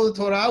to follow the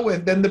Torah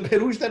with than the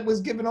pirush that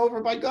was given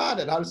over by God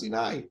at Har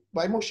Sinai,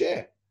 by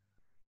Moshe?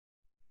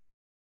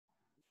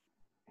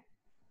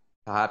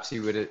 Perhaps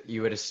you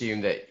would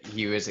assume that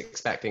he was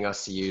expecting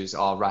us to use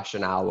our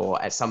rationale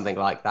or something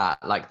like that,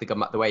 like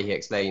the way he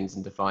explains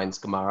and defines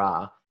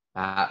Gemara.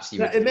 Perhaps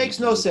It makes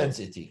no sense,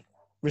 Iti,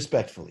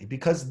 respectfully,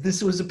 because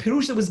this was a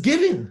pirush that was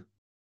given.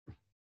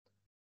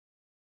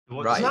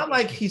 Right. It's not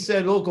like he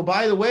said, "Oh,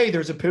 by the way,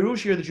 there's a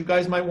pirush here that you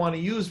guys might want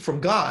to use from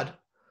God."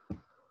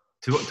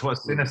 To what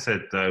Sinner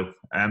said, though,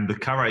 the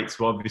Karaites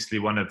were obviously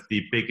one of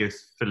the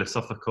biggest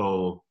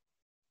philosophical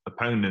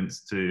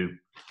opponents to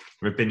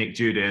rabbinic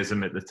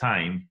Judaism at the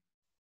time,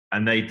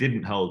 and they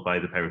didn't hold by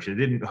the Perush. They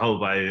didn't hold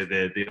by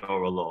the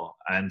oral law,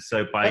 and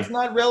so That's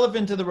not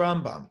relevant to the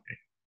Rambam.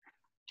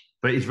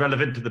 But it's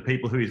relevant to the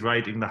people who he's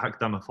writing the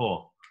Hakdama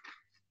for.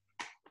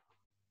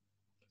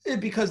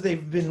 Because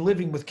they've been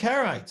living with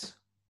Karaites.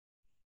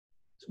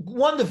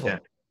 Wonderful. Yeah.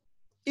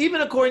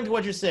 Even according to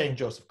what you're saying,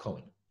 Joseph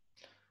Cohen,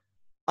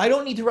 I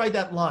don't need to write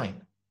that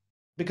line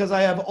because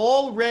I have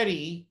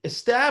already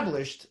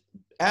established,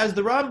 as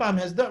the Rambam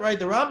has done, right?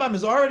 The Rambam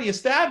has already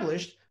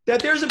established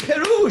that there's a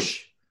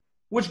Perush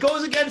which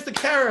goes against the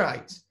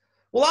Karaites.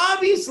 Well,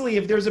 obviously,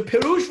 if there's a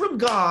Perush from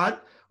God,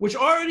 which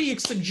already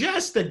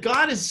suggests that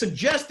God is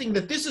suggesting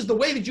that this is the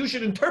way that you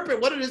should interpret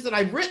what it is that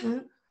I've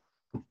written.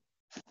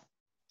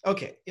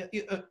 Okay.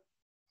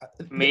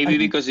 Maybe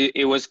because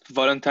it was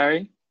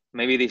voluntary.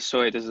 Maybe they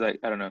saw it as like,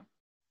 I don't know,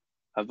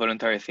 a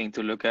voluntary thing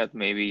to look at.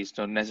 Maybe it's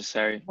not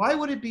necessary. Why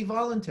would it be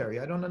voluntary?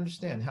 I don't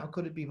understand. How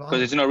could it be voluntary?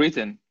 Because it's not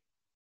written.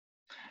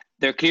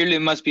 There clearly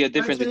must be a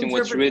difference between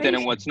what's written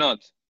and what's not.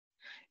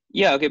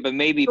 Yeah, okay, but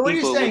maybe so what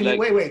people are you saying? would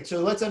like... Wait.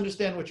 So let's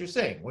understand what you're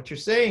saying. What you're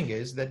saying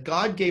is that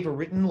God gave a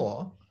written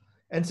law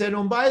and said,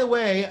 oh, by the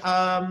way,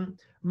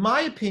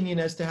 my opinion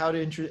as to how to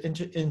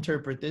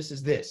interpret this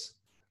is this.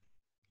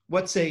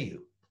 What say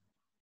you?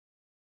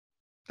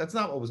 That's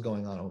not what was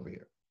going on over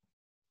here.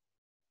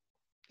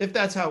 If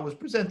that's how it was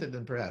presented,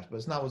 then perhaps, but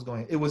it's not what's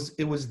going on. It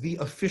was the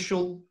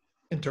official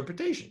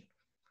interpretation.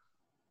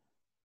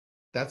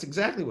 That's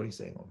exactly what he's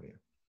saying over here.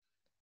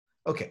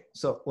 Okay,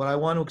 so what I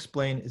want to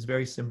explain is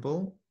very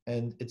simple,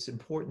 and it's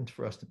important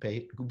for us to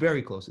pay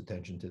very close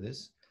attention to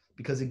this,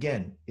 because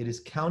again, it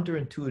is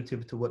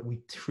counterintuitive to what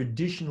we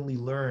traditionally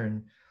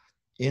learn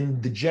in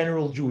the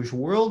general Jewish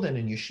world and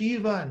in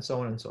yeshiva and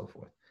so on and so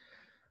forth.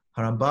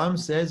 Harambam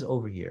says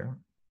over here,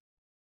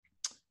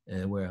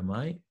 where am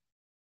I?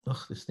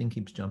 Oh, this thing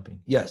keeps jumping.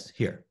 Yes,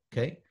 here,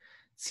 okay.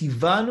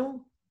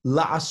 Tzivanu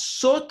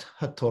la'asot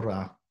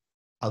haTorah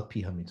al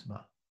pi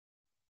hamitzvah.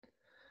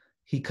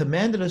 He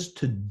commanded us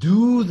to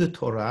do the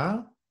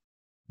Torah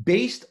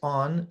based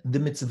on the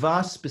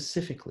mitzvah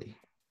specifically.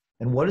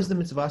 And what is the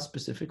mitzvah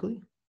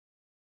specifically?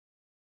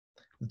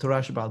 The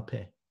Torah Shebaal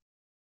Peh.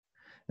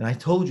 And I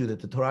told you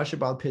that the Torah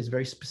Shebaal Peh is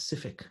very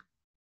specific.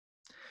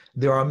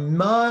 There are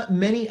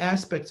many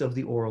aspects of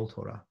the oral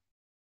Torah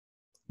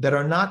that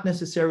are not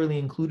necessarily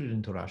included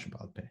in Torah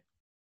Shebaal Peh.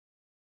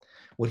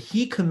 What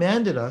he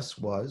commanded us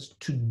was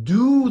to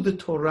do the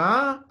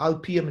Torah al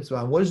pi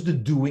mitzvah. And what is the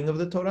doing of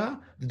the Torah?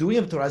 The doing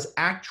of the Torah is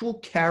actual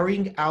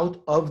carrying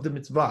out of the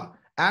mitzvah.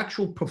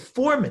 Actual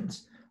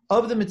performance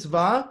of the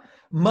mitzvah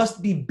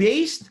must be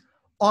based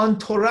on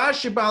Torah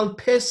Shebaal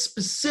Peh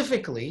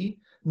specifically,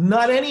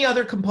 not any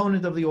other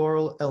component of the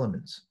oral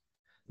elements.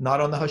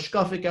 Not on the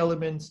hashkafic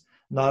elements,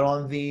 not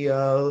on the,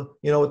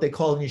 what they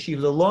call in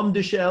yeshiva, the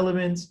lomdish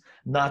elements,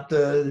 not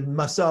the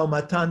masao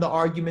matan, the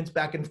arguments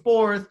back and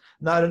forth,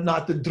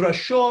 not the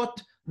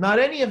drashot, not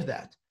any of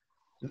that.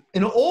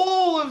 In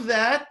all of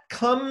that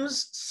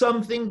comes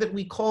something that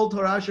we call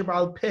Torah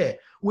Shebaal Peh,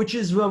 which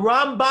is the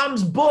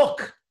Rambam's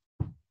book.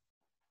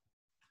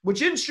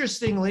 Which,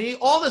 interestingly,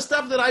 all the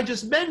stuff that I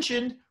just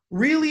mentioned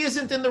really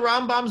isn't in the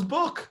Rambam's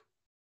book.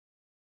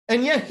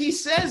 And yet he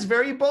says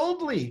very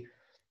boldly,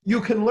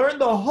 you can learn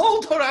the whole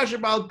Torah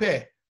Shebaal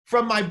Peh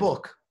from my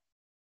book.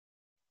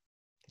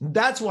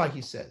 That's why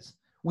he says,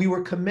 we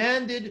were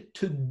commanded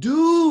to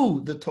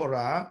do the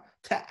Torah,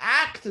 to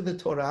act the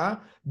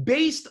Torah,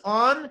 based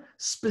on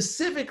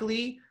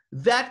specifically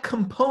that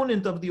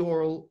component of the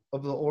oral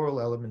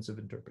elements of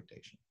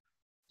interpretation.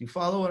 Do you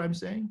follow what I'm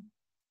saying?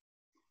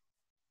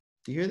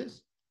 Do you hear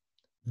this?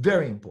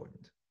 Very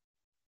important.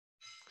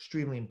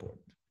 Extremely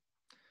important.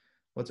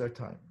 What's our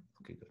time?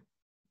 Okay, good.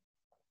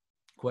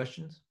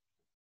 Questions?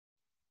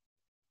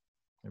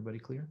 Everybody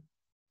clear?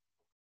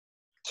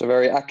 So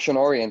very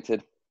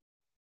action-oriented.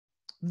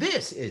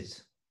 This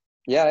is.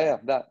 Yeah,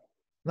 that.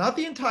 Not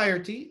the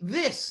entirety.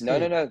 This.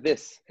 No,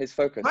 this. His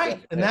focus. Right.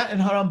 Yeah. And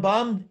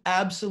Harambam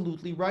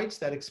absolutely writes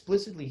that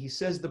explicitly. He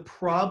says the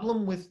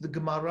problem with the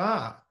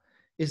Gemara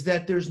is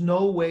that there's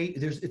no way,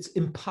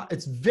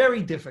 it's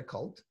very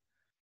difficult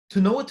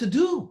to know what to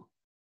do.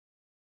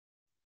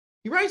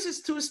 He writes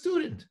this to a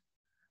student.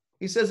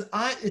 He says,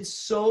 it's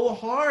so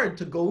hard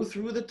to go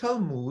through the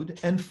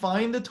Talmud and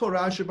find the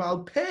Torah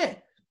Shebaal Peh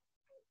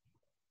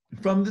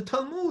from the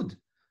Talmud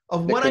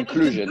of what I need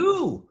to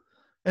do.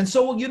 And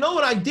so, you know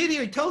what I did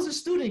here? He tells the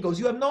student, he goes,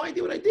 you have no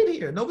idea what I did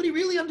here. Nobody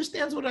really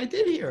understands what I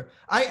did here.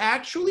 I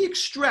actually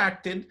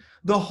extracted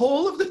the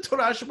whole of the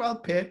Torah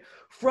Shebaal Peh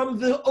from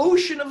the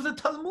ocean of the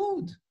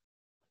Talmud,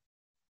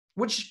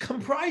 which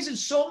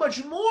comprises so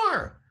much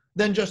more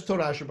than just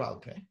Torah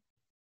Shebaal Peh.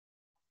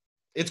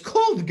 It's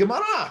called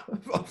Gemara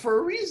for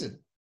a reason.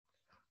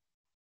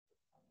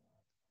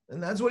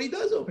 And that's what he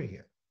does over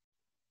here.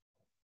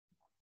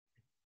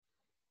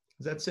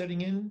 Is that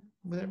setting in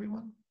with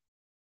everyone?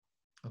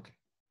 Okay.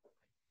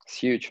 It's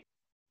huge.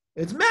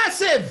 It's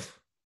massive.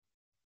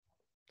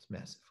 It's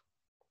massive.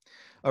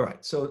 All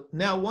right. So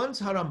now once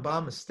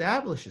Harambam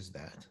establishes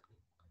that,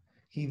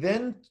 he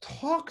then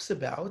talks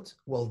about,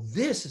 well,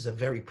 this is a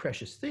very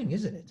precious thing,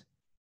 isn't it?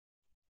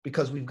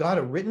 Because we've got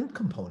a written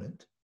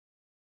component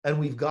and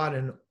we've got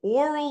an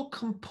oral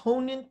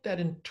component that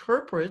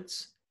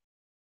interprets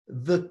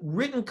the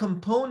written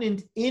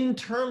component in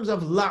terms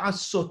of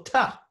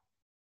la'asotah,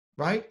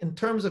 right? In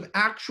terms of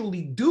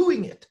actually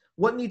doing it,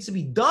 what needs to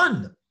be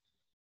done.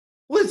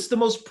 Well, it's the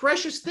most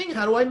precious thing.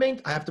 How do I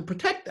have to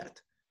protect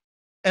that.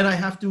 And I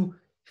have to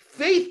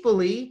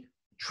faithfully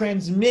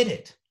transmit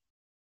it.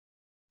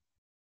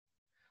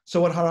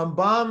 So what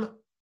Harambam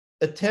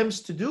attempts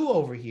to do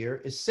over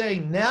here is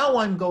saying, now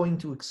I'm going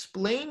to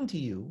explain to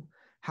you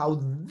how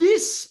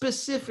this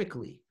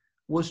specifically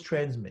was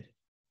transmitted.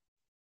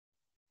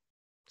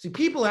 See,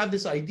 people have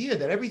this idea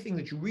that everything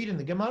that you read in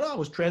the Gemara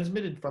was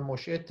transmitted from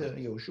Moshe to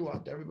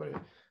Yehoshua to everybody.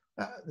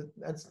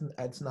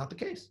 That's not the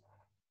case.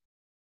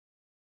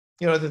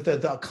 You know,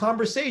 the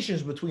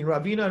conversations between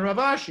Ravina and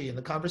Ravashi, and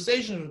the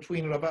conversations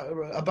between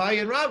Abaye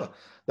and Rava,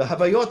 the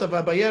Havayot of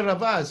Abaye and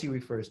Rava, as he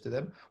refers to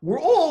them, were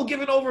all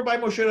given over by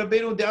Moshe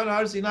Rabbeinu down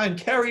Har Sinai and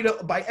carried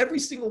by every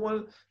single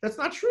one. That's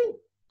not true.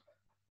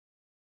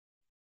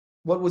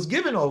 What was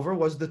given over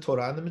was the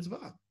Torah and the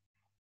mitzvah.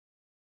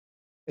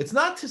 It's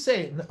not to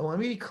say, let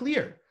me be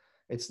clear,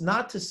 it's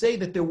not to say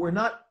that there were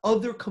not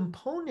other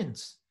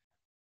components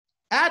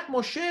at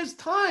Moshe's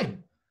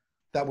time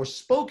that were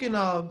spoken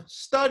of,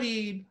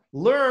 studied,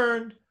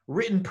 learned,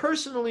 written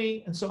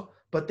personally, and so,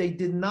 but they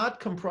did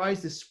not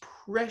comprise this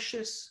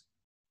precious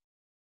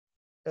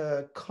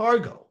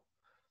cargo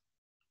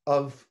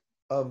of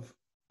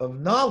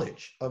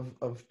knowledge,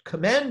 of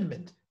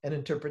commandment and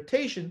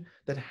interpretation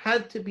that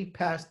had to be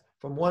passed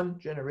from one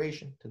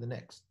generation to the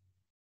next.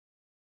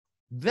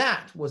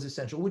 That was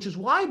essential, which is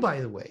why, by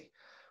the way,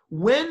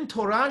 when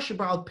Torah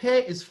Shebaal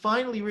Peh is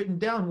finally written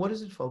down, what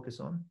does it focus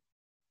on?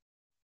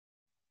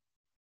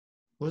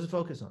 What does it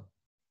focus on?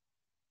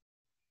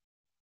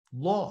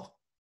 Law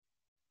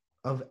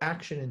of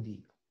action and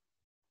deed.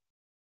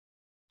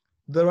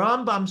 The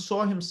Rambam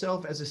saw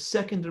himself as a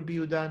second Rabbi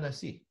Yehuda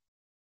Nasi.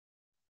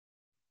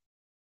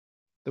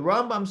 The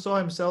Rambam saw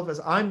himself as,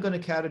 I'm going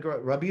to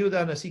categorize, Rabbi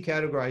Yehuda Nasi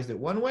categorized it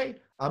one way,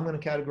 I'm going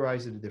to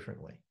categorize it a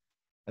different way.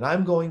 And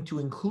I'm going to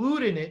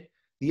include in it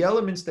the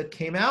elements that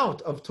came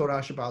out of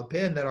Torah Shebaal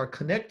Peh and that are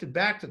connected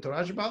back to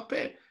Torah Shebaal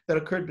Peh that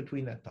occurred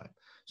between that time.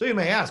 So you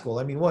may ask, well,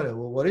 I mean,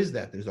 what is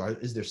that?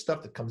 Is there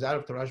stuff that comes out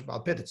of Torah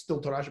Shebaal Peh that's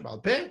still Torah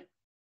Shebaal Peh?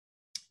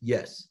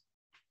 Yes.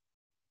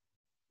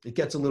 It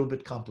gets a little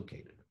bit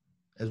complicated,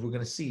 as we're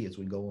going to see as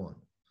we go on.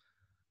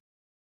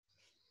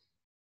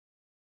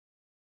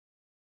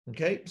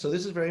 Okay, so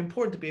this is very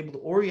important to be able to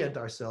orient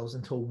ourselves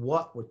into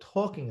what we're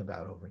talking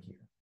about over here.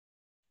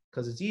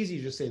 Because it's easy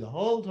to just say the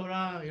whole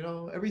Torah,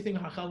 everything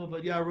Hacham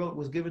Ovadia wrote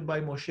was given by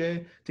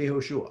Moshe to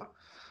Yehoshua.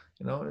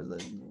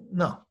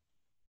 No.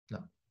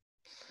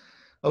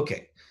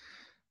 Okay,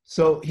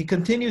 so he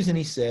continues and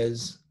he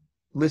says,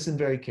 listen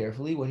very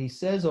carefully, what he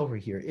says over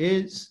here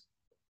is,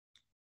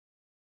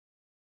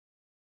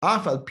 he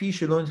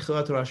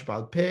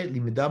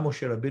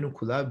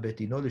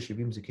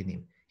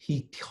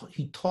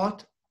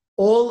taught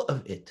all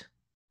of it,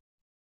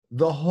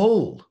 the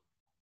whole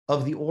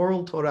of the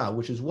oral Torah,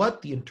 which is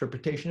what? The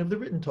interpretation of the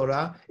written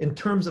Torah in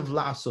terms of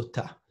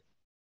la'asotah,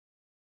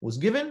 was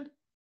given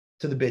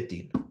to the Beit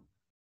Din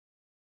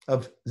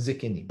of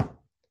Zikinim.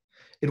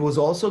 It was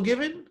also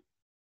given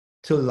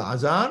to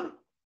Lazar,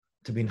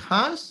 to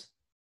Pinchas,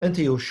 and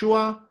to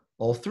Yoshua,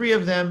 all three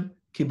of them,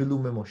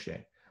 Kibilu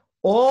Moshe.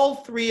 All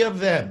three of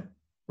them,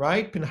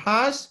 right?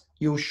 Pinchas,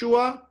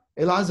 Yoshua,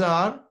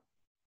 Elazar,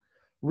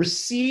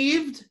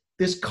 received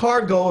this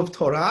cargo of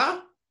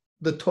Torah,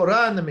 the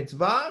Torah and the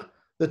mitzvah,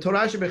 the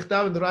Torah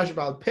Shebechtav and the Torah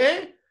Shebaal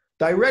Peh,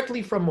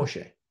 directly from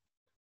Moshe.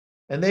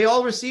 And they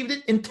all received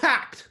it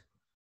intact,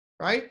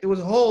 right? It was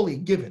wholly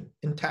given,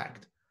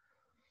 intact.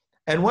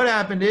 And what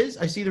happened is,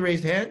 I see the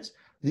raised hands,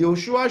 the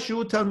Yoshua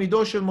Shu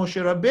Talmido Shel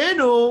Moshe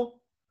Rabbeinu,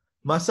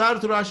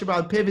 Masar Torah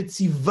Shebaal Peh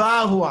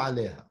v'tzivahu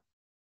aleha.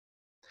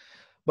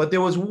 But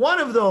there was one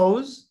of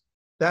those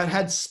that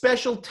had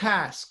special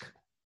task.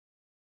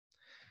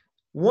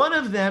 One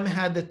of them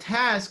had the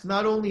task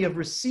not only of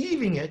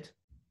receiving it,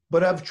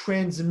 but of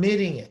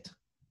transmitting it.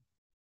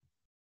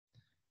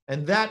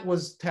 And that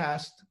was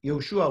tasked,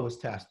 Yoshua was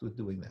tasked with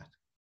doing that.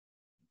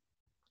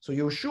 So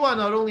Yoshua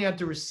not only had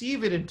to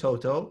receive it in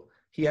toto,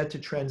 he had to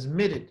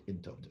transmit it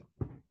in toto.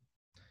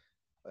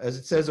 As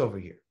it says over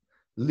here.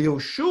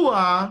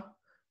 Yoshua,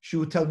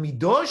 Shu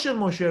Talmido Shel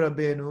Moshe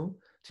Rabbeinu,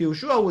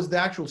 Yoshua was the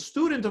actual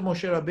student of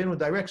Moshe Rabbeinu,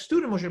 direct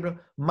student of Moshe Rabbeinu,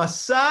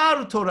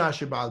 Masar Torah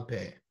Shebaal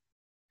Peh.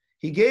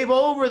 He gave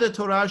over the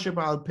Torah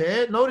Shebaal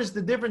Peh. Notice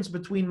the difference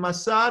between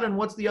Masar and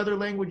what's the other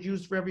language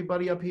used for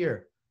everybody up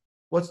here?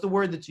 What's the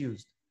word that's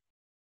used?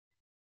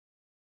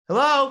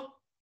 Hello?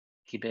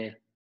 Kibeh.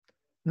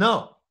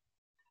 No.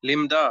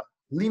 Limda.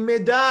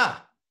 Limeda.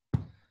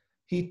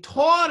 He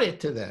taught it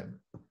to them,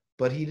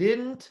 but he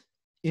didn't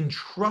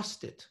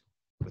entrust it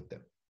with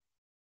them.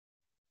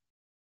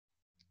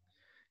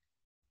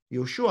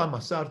 Yoshua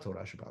Masar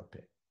Torah Shebaal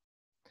Peh.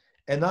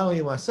 And not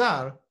only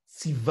Masar,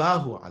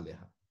 Tzivahu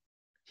Aleha.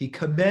 He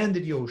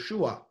commanded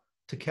Yoshua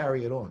to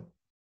carry it on.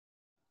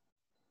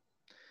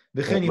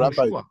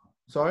 Rabbi,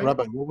 sorry?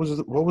 Rabbi,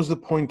 what was the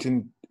point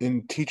in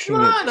teaching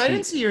Come on, it? I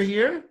didn't see you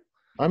here.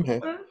 I'm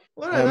here.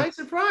 What a nice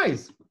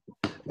surprise.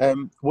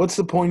 What's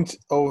the point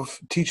of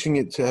teaching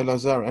it to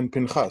Elazar and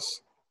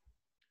Pinchas?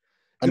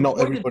 And The not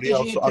point of everybody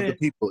else teaching or it other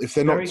people if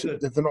they're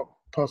not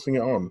passing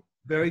it on?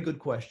 Very good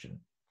question.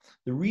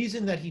 The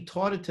reason that he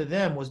taught it to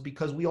them was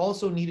because we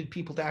also needed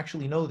people to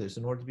actually know this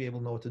in order to be able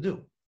to know what to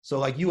do. So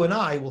like you and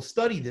I will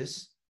study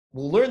this,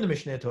 we'll learn the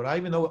Mishneh Torah,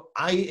 even though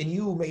I and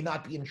you may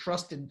not be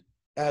entrusted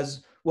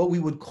as what we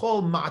would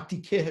call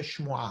ma'atikeh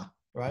hashmuah,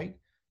 right?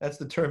 That's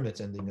the term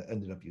that's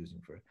ended up using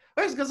for it.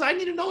 Right? Because I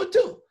need to know it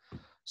too.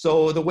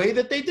 So the way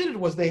that they did it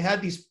was they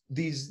had these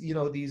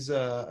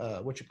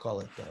what you call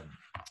it,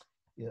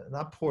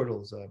 not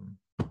portals,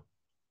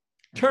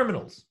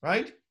 terminals,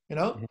 right?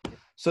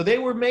 So they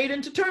were made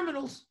into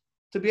terminals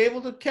to be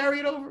able to carry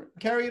it over.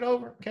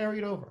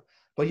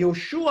 But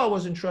Yoshua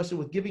was entrusted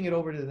with giving it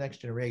over to the next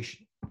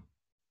generation.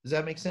 Does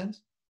that make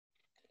sense?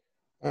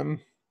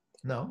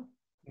 No.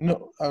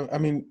 I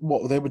mean,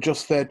 what? They were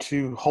just there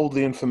to hold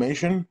the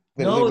information.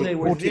 They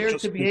were there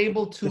to be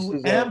able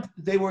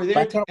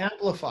to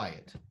amplify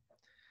it.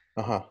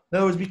 In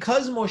other words,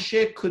 because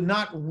Moshe could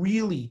not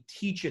really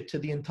teach it to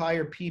the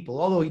entire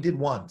people, although he did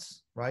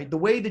once, right? The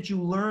way that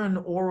you learn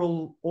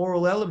oral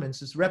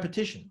elements is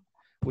repetition,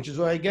 which is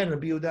why, again,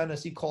 Rabbi Yehuda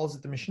Nasi calls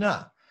it the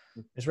Mishnah.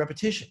 It's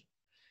repetition.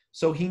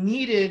 So he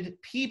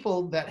needed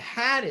people that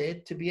had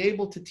it to be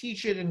able to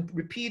teach it and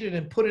repeat it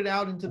and put it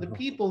out into the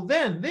people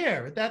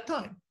there at that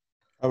time.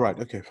 All right.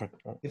 Okay. Fine.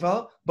 You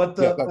follow? But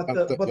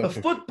the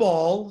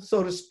football,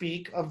 so to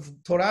speak, of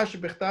Torah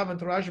Shebechtav and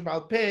Torah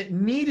Shebaal Peh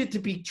needed to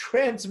be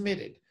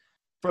transmitted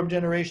from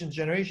generation to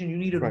generation. You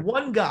needed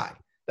one guy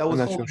that was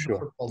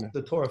holding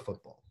the Torah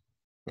football,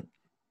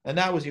 and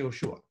that was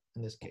Yoshua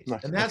in this case.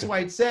 And that's why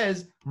it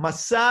says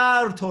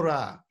Masar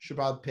Torah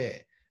Shebaal Peh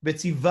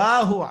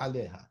v'tzivahu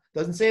aleha.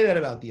 Doesn't say that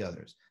about the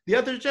others. The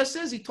others just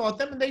says he taught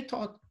them and they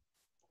taught.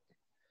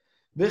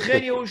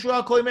 V'chen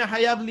Yehoshua kol yemei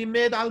hayav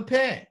limed al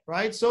peh.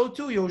 Right? So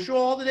too, Yehoshua,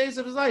 all the days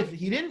of his life,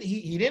 he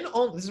didn't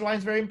own. This is why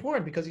it's very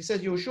important, because he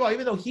says Yehoshua,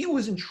 even though he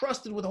was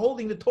entrusted with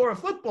holding the Torah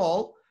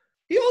football,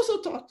 he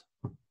also taught.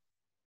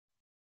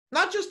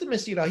 Not just the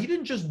Mesirah. He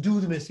didn't just do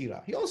the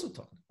Mesirah. He also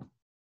taught.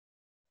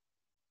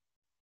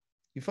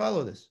 You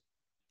follow this?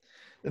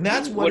 And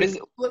that's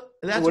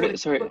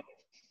sorry.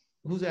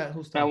 Who's that?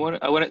 Who's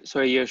talking?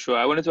 Sorry, Yeshua.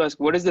 I wanted to ask,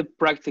 what is the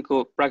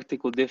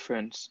practical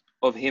difference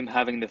of him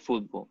having the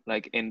football,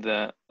 like in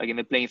the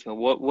playing field?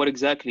 What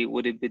exactly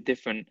would it be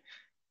different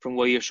from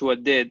what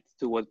Yeshua did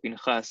to what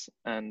Pinchas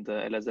and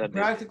Elazar did? The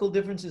practical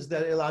difference is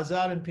that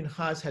Elazar and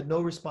Pinchas had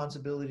no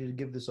responsibility to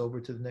give this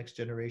over to the next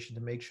generation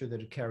to make sure that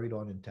it carried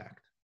on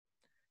intact.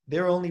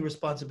 Their only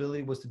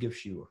responsibility was to give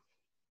shiur.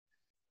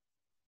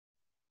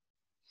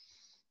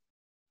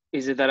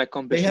 Is it that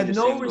accomplishing They had the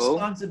no same goal?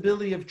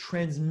 responsibility of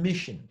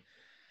transmission.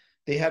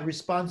 They had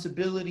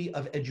responsibility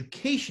of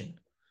education,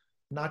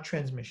 not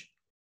transmission.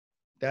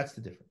 That's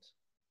the difference.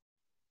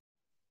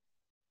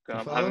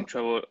 I'm having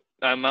trouble.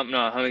 I'm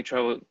having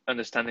trouble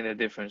understanding the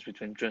difference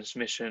between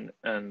transmission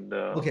and.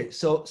 Okay,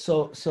 so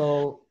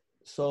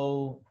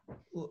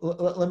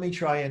let me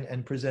try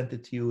and present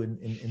it to you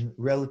in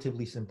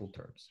relatively simple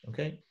terms.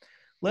 Okay,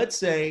 let's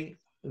say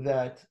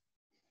that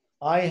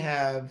I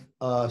have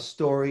a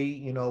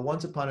story.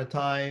 Once upon a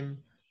time,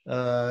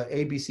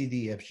 A, B, C,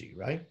 D, F, G,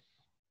 right?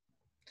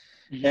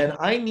 Mm-hmm. And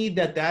I need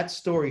that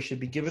story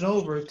should be given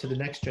over to the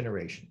next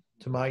generation,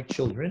 to my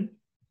children,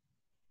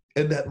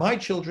 and that my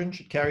children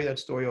should carry that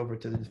story over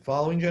to the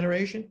following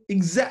generation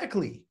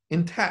exactly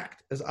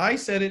intact. As I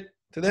said it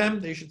to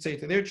them, they should say it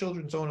to their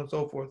children, so on and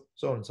so forth,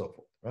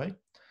 right?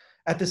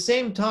 At the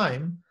same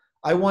time,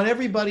 I want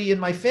everybody in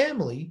my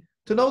family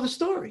to know the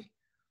story.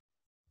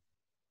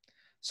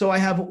 So I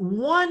have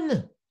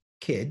one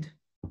kid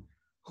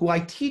who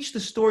I teach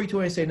the story to,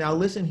 and I say, now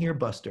listen here,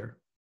 Buster.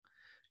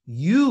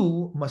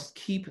 You must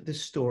keep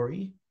this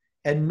story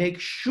and make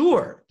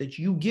sure that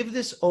you give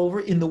this over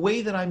in the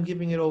way that I'm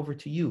giving it over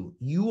to you.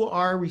 You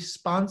are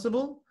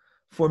responsible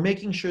for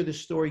making sure the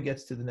story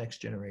gets to the next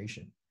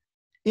generation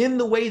in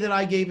the way that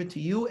I gave it to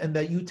you, and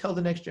that you tell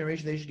the next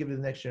generation, they should give it to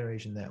the next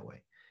generation that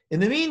way. In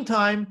the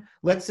meantime,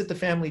 let's sit the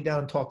family down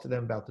and talk to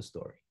them about the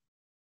story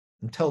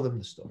and tell them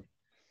the story.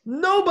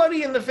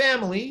 Nobody in the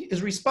family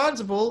is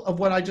responsible of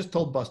what I just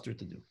told Buster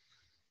to do. Do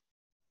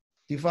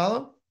you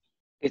follow?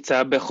 It's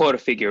a Bechor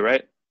figure,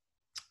 right?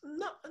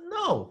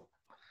 No.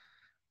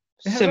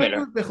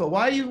 Similar.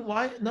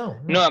 Why? No.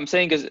 No, I'm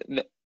saying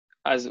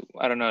as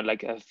I don't know,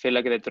 like I feel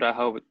like the Torah,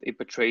 how it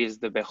portrays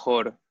the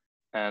Bechor,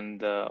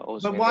 and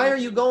also. But why are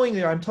you going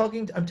there? I'm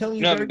telling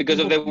you. No, because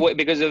of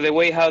the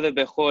way how the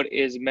Bechor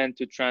is meant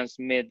to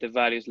transmit the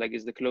values, like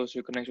is the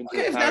closer connection to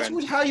the parents.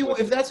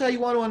 If that's how you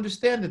want to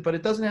understand it, but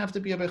it doesn't have to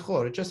be a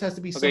Bechor. It just has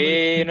to be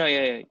somebody.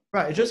 Yeah.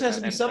 Right. It just has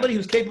to be somebody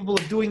who's capable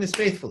of doing this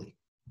faithfully.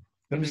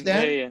 You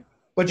understand? Yeah.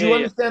 But you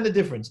understand the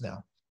difference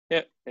now.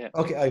 Yeah.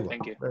 Okay, I will.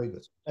 Thank you. Very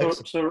good.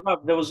 So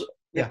Rob,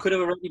 there could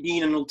have already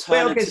been an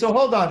alternative. Wait, okay, so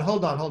hold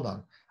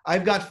on.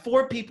 I've got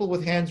 4 people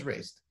with hands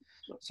raised.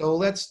 So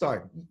let's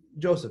start.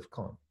 Joseph,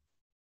 come on.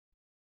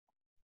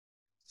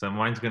 So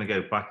mine's going to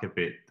go back a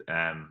bit,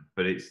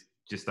 but it's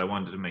just I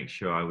wanted to make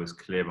sure I was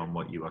clear on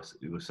what you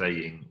were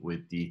saying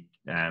with the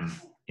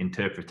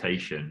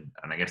interpretation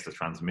and I guess the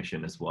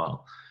transmission as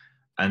well.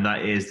 And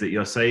that is that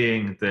you're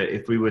saying that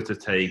if we were to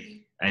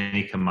take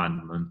any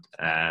commandment,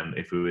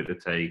 if we were to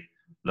take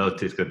Lo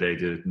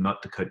tizkar,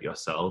 not to cut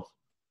yourself,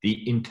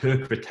 the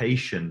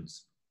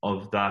interpretations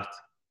of that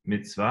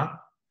mitzvah,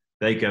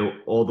 they go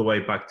all the way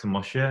back to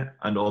Moshe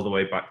and all the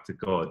way back to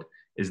God.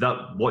 Is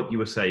that what you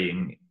were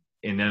saying?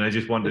 And then I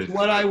just wondered. It's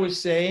what I was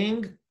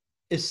saying,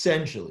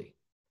 essentially.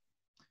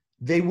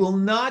 They will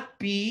not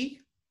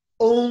be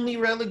only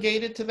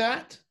relegated to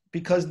that,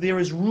 because there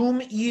is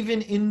room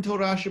even in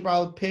Torah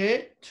Sheba'al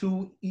Peh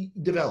to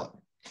develop.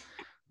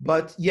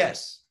 But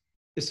yes,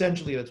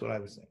 essentially that's what I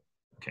was saying.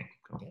 Okay,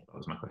 cool. That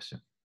was my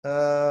question.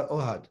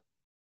 Ohad.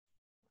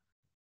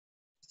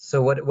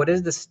 So what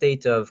is the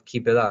state of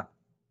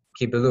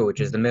Kibilu,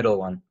 which is the middle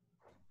one?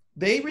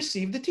 They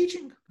received the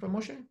teaching from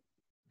Moshe.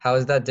 How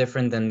is that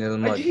different than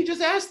Nilmud? He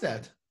just asked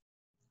that.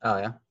 Oh,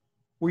 yeah?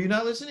 Were you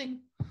not listening?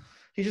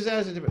 He just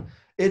asked it.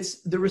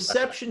 It's the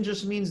reception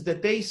just means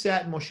that they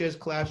sat in Moshe's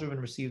classroom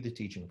and received the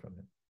teaching from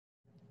him.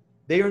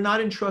 They are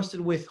not entrusted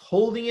with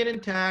holding it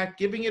intact,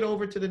 giving it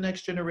over to the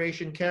next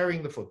generation,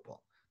 carrying the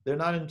football. They're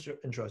not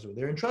entrusted with.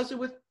 They're entrusted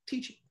with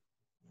teaching.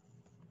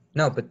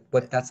 No,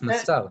 but that's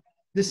Masal.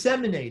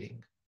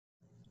 Disseminating.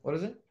 What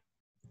is it?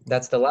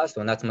 That's the last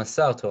one. That's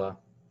Masal Torah.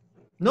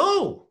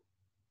 No.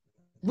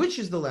 Which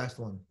is the last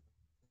one?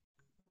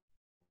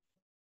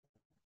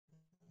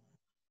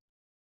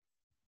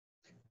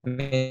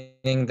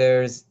 Meaning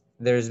there's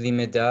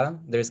Limida,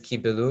 there's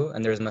Kibilu,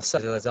 and there's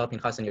Masal, Elazar,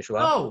 Pinchas, and Yeshua.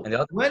 No.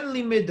 And when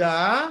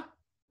Limida,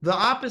 the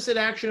opposite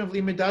action of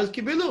Limida is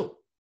Kibilu.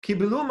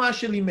 Kibilu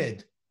Mashe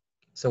Limid.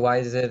 So why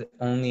is it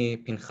only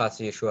Pinchas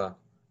and Yeshua?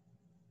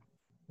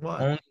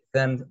 Why?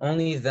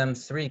 Only them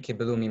 3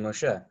 Kibilu mi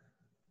Moshe.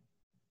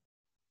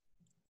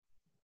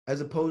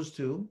 as opposed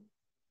to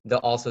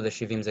also the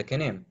Shivim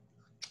Zekenim.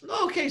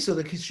 Okay, so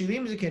the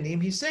Shivim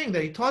Zikanim, he's saying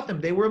that he taught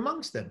them, they were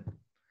amongst them.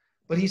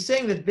 But he's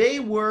saying that they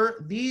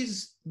were,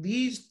 these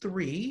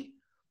three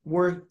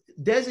were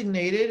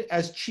designated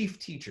as chief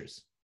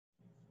teachers.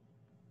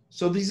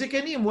 So the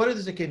Zikanim, what are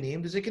the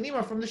Zikanim? The Zikanim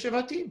are from the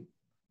Shevatim.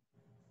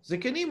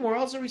 Zikanim were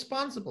also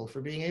responsible for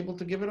being able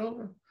to give it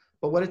over.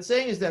 But what it's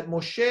saying is that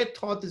Moshe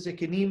taught the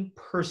Zikanim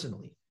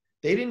personally.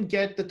 They didn't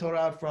get the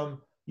Torah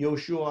from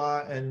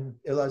Yoshua and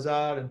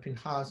Elazar and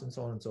Pinchas and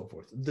so on and so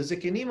forth. The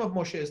Zikanim of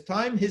Moshe's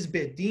time, his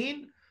Bet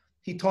Din,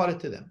 he taught it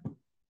to them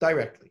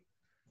directly.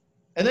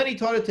 And then he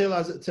taught it to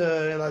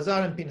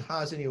Elazar and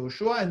Pinchas and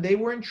Yoshua, and they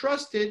were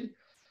entrusted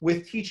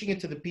with teaching it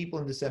to the people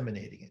and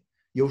disseminating it.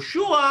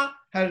 Yoshua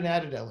had an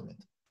added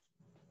element.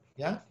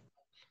 Yeah?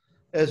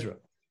 Ezra.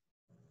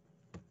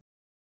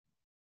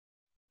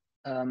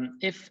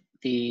 If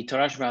the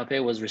Torah Sheba'al Peh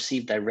was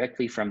received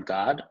directly from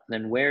God,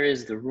 then where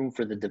is the room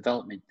for the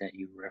development that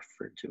you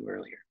referred to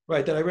earlier?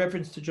 Right, that I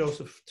referenced to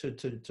Joseph,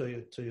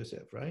 to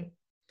Yosef, right?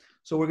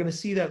 So we're going to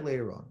see that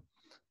later on.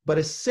 But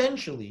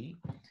essentially,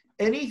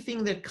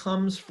 anything that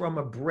comes from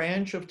a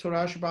branch of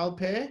Torah Sheba'al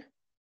Peh,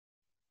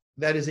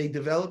 that is a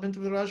development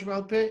of Torah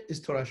Sheba'al Peh, is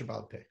Torah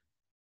Sheba'al Peh.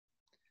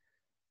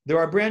 There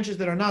are branches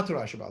that are not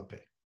Torah Sheba'al Peh.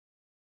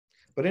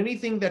 But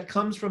anything that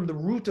comes from the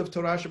root of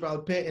Torah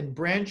Sheba'al Peh and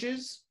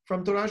branches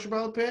from Torah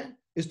Sheba'al Peh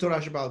is Torah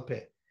Sheba'al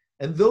Peh.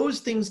 And those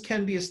things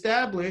can be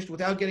established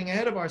without getting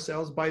ahead of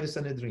ourselves by the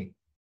Sanhedrin.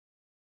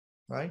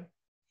 Right?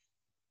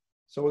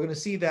 So we're going to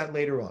see that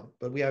later on,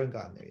 but we haven't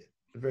gotten there yet.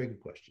 A very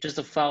good question. Just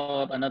to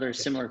follow up, another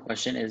similar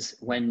question is,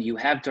 when you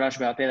have Torah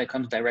Sheba'al Peh that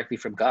comes directly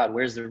from God,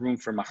 where's the room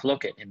for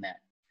machloket in that?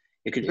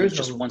 It's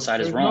just one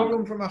side is wrong. There's no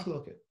room for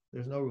machloket.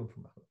 There's no room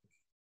for machloket.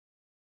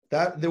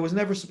 That there was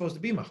never supposed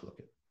to be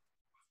machloket.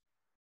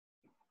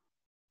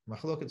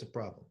 Machloket's a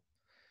problem.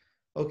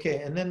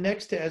 Okay, and then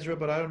next to Ezra,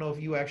 but I don't know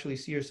if you actually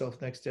see yourself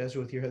next to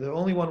Ezra with your the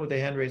only one with the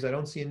hand raised. I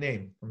don't see a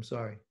name. I'm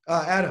sorry.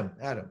 Adam.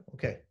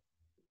 Okay.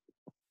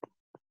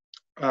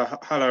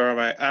 Hello,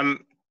 Rabbi.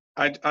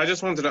 I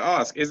just wanted to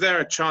ask: is there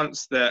a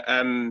chance that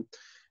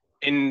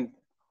in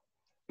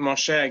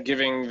Moshe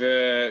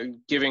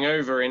giving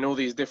over in all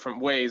these different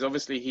ways?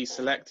 Obviously, he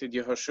selected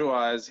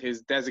Yehoshua as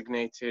his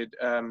designated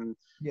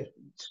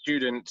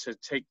student to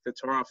take the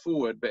Torah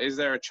forward. But is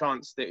there a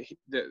chance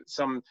that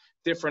some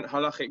different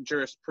halachic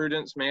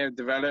jurisprudence may have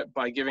developed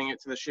by giving it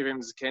to the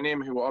Shivim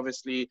Zkenim, who were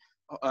obviously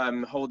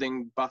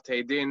holding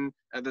Batei Din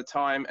at the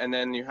time, and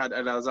then you had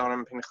Elazar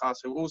and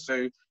Pinchas, who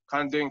also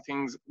kind of doing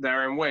things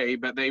their own way,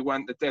 but they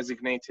weren't the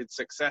designated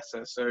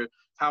successor. So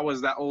how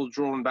was that all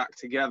drawn back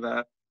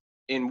together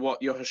in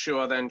what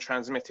Yehoshua then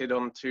transmitted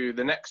on to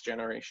the next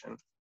generation?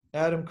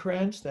 Adam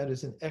Krantz, that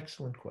is an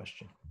excellent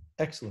question.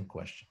 Excellent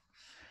question.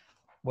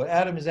 What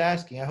Adam is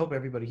asking, I hope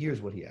everybody hears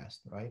what he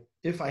asked, right?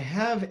 If I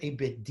have a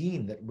Bet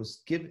Din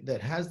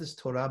that has this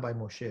Torah by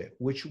Moshe,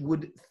 which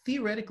would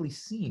theoretically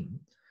seem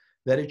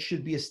that it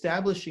should be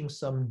establishing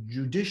some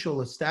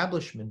judicial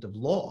establishment of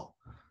law,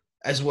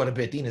 as what a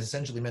Bet Din is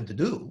essentially meant to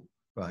do,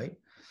 right?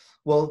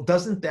 Well,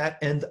 doesn't that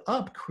end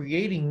up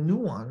creating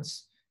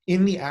nuance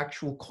in the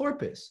actual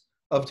corpus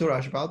of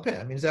Torah Sheba'al Peh?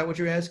 I mean, is that what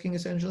you're asking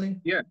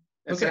essentially? Yeah,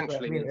 essentially.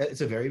 Okay, I mean,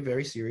 it's a very,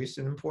 very serious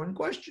and important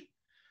question.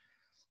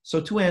 So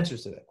two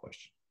answers to that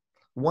question.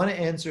 One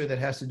answer that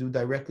has to do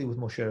directly with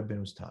Moshe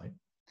Rabbeinu's time,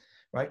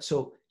 right?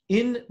 So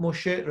in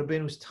Moshe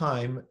Rabbeinu's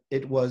time,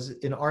 it was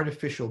an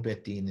artificial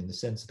Bet Din in the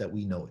sense that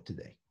we know it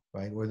today,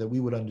 right? Or that we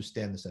would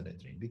understand the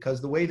Sanhedrin. Because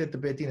the way that the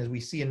Bet Din, as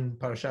we see in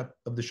Parashat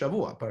of the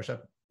Shavua,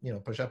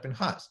 Parashat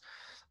Pinchas,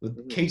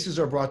 the cases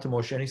are brought to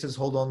Moshe and he says,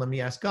 hold on, let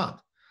me ask God.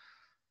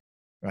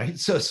 Right?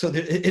 So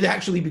it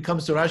actually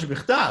becomes Torah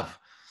Shebichtav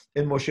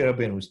in Moshe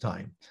Rabbeinu's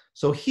time.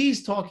 So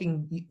he's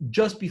talking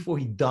just before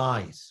he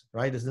dies,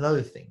 right? There's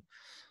another thing.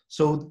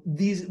 So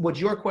what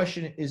your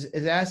question is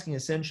asking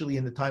essentially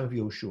in the time of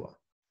Yehoshua,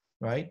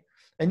 right?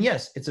 And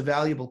yes, it's a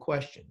valuable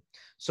question.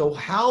 So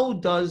how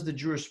does the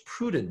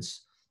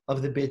jurisprudence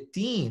of the Bet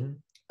Din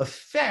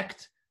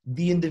affect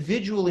the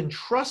individual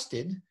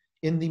entrusted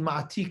in the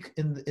matik,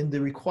 in the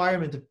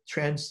requirement of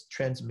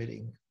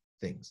transmitting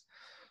things?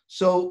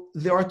 So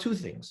there are two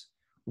things.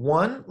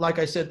 One, like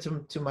I said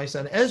to my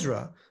son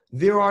Ezra,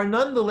 there are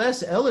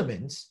nonetheless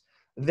elements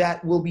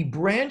that will be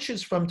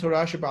branches from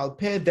Torah Sheba'al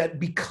Peh that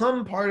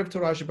become part of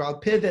Torah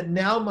Sheba'al Peh that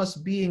now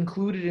must be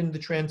included in the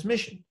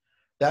transmission.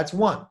 That's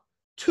one.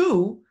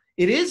 Two,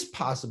 it is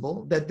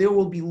possible that there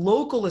will be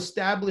local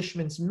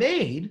establishments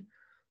made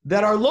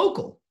that are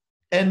local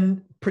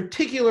and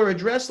particular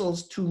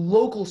addressals to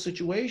local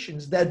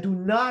situations that do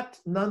not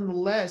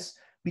nonetheless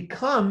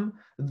become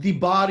the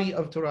body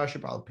of Torah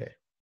Sheba'al Peh. Do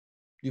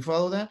you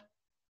follow that?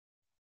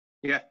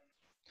 Yeah.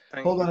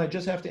 Hold on, I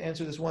just have to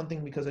answer this one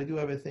thing because I do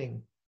have a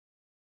thing.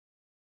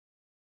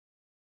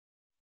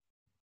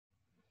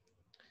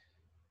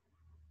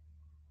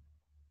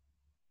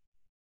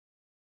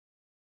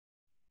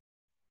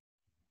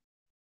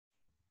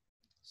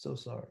 So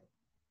sorry.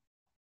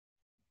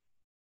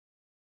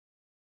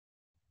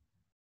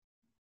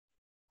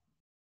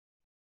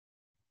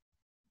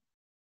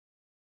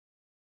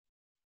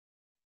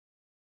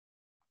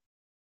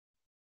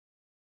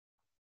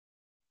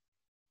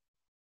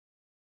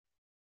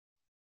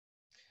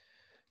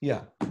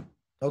 Yeah.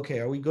 Okay,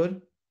 are we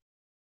good?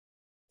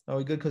 Are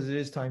we good? Because it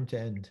is time to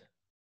end.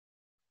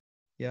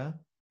 Yeah?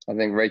 I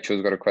think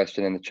Rachel's got a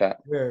question in the chat.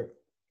 Where?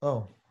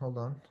 Oh, hold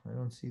on. I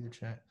don't see the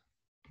chat.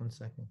 1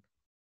 second.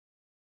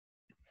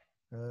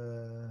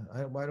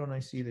 Why don't I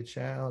see the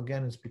chat? Oh,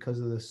 again, it's because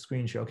of the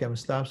screen share. Okay, I'm gonna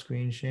stop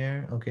screen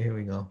share. Okay, here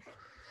we go.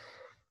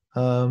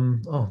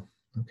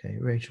 Okay,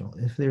 Rachel.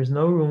 If there's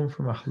no room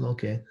for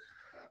mahloket,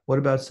 what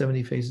about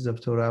 70 faces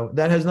of Torah?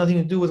 That has nothing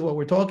to do with what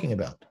we're talking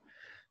about.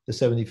 The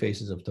 70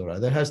 faces of Torah.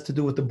 That has to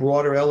do with the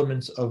broader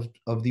elements of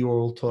the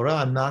oral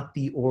Torah, not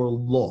the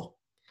oral law.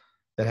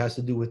 That has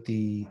to do with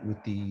the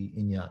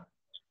inyan.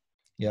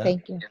 Yeah.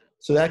 Thank you.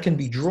 So that can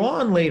be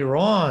drawn later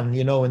on,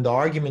 in the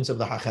arguments of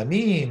the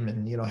Hachamim,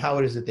 and how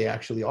it is that they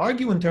actually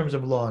argue in terms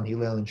of law and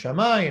Hillel and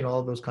Shammai and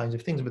all those kinds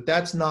of things. But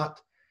that's not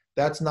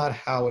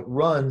how it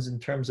runs in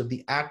terms of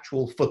the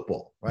actual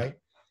football, right?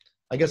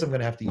 I guess I'm going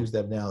to have to use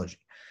that analogy.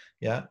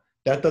 Yeah,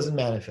 that doesn't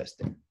manifest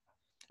there.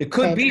 It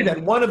could be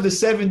that one of the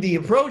 70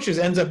 approaches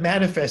ends up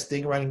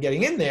manifesting, right, and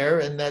getting in there,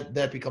 and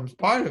that becomes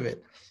part of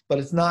it. But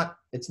it's not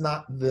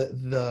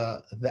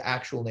the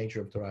actual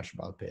nature of Torah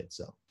Sheba'al Peh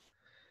itself.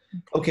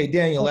 Okay,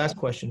 Daniel, last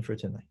question for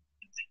tonight.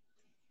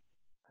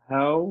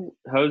 How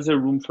is there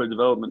room for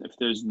development if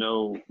there's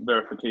no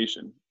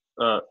verification?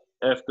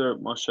 After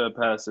Moshe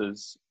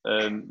passes,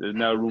 and there's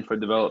now room for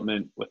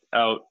development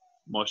without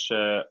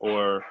Moshe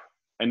or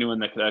anyone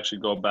that could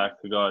actually go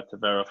back to God to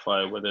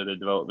verify whether the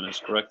development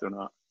is correct or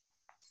not.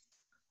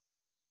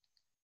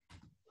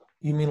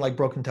 You mean like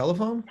broken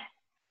telephone?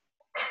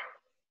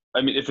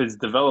 I mean, if it's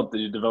developed,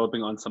 then you're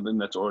developing on something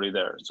that's already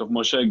there. So if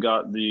Moshe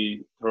got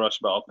the Torah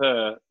Sheba'al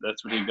Peh,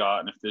 that's what he got.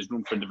 And if there's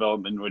room for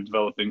development, we're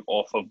developing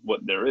off of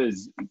what there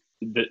is.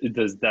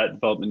 Does that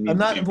development need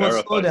to be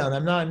verified? Slow down.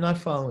 I'm not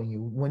following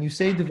you. When you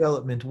say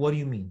development, what do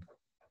you mean?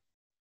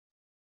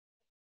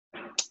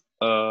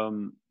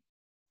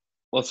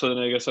 Well, so then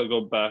I guess I'll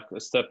go back a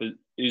step.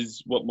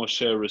 Is what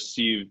Moshe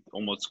received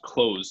almost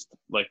closed?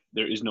 Like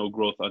there is no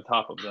growth on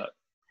top of that?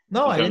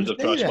 No, I didn't say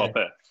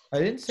that. I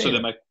didn't say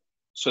that.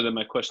 So then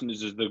my question is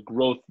the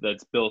growth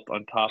that's built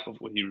on top of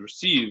what he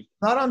received?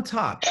 Not on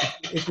top.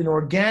 It's an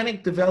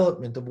organic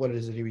development of what it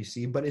is that he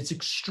received, but it's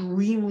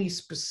extremely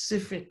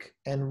specific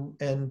and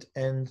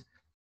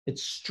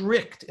it's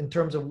strict in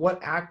terms of what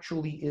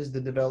actually is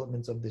the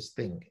developments of this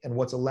thing and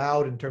what's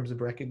allowed in terms of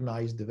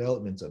recognized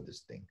developments of this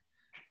thing.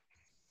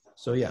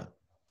 So yeah.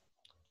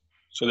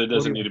 So there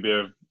doesn't need to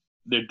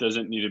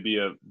be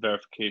a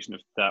verification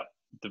if that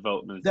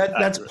development.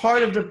 That's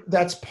part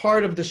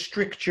of the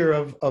stricture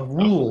of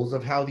rules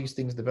of how these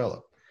things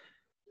develop.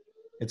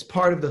 It's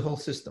part of the whole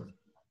system.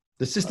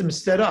 The system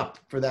is set up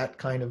for that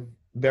kind of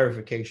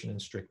verification and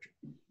stricture,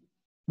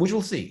 which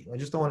we'll see. I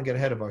just don't want to get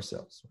ahead of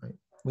ourselves, right?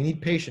 We need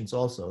patience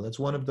also. That's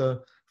one of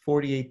the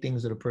 48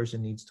 things that a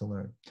person needs to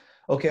learn.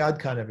 Okay, Ad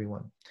Kan,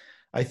 everyone.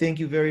 I thank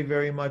you very,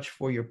 very much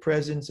for your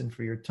presence and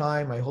for your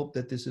time. I hope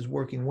that this is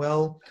working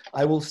well.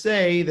 I will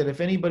say that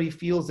if anybody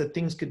feels that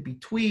things could be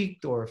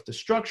tweaked or if the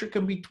structure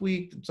can be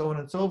tweaked and so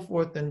on and so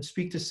forth, then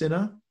speak to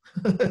Sinna.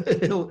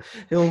 he'll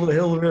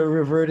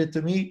revert it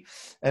to me,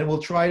 and we'll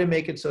try to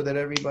make it so that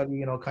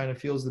everybody, kind of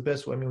feels the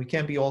best way. I mean, we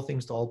can't be all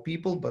things to all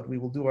people, but we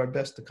will do our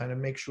best to kind of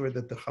make sure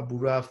that the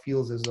Chabura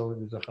feels as though it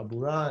is a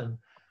Chabura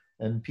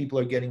and people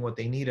are getting what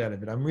they need out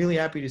of it. I'm really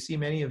happy to see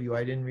many of you.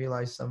 I didn't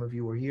realize some of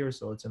you were here,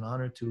 so it's an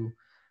honor to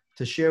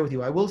share with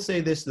you. I will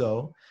say this,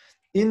 though.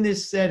 In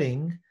this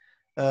setting,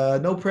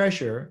 no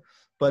pressure,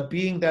 but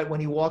being that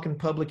when you walk in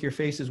public, your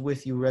face is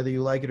with you, whether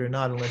you like it or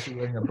not, unless you're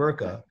wearing a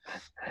burqa,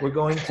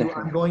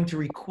 I'm going to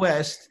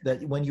request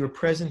that when you're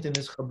present in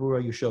this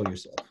Chabura, you show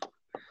yourself,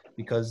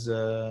 because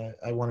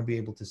I want to be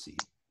able to see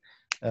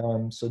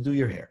you. So do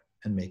your hair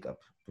and makeup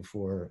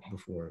before.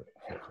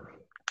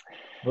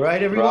 All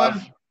right, everyone?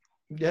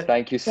 Rav,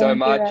 thank you so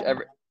much.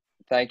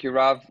 Thank you,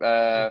 Rav.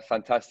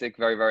 Fantastic.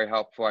 Very, very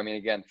helpful. I mean,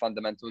 again,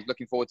 fundamentals.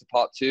 Looking forward to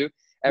part 2.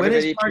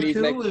 Everybody,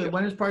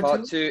 when is part 2?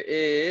 Part 2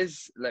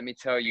 is, let me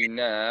tell you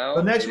now.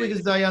 But next week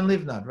is Dayan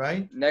Livnat,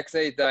 right? Next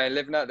day is Dayan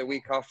Livnat. The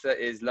week after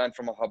is Learn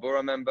from a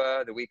Chabura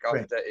member. The week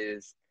after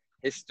is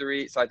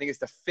History. So I think it's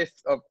the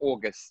 5th of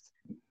August.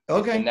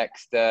 Okay. The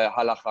next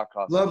Halacha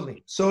class.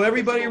 Lovely. So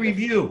everybody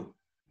review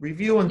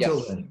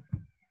until then.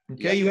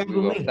 Okay, yes, you have the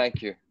link.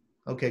 Thank you.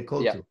 Okay,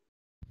 cool. Yeah.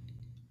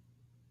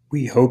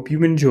 We hope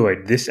you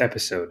enjoyed this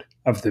episode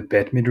of the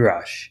Bet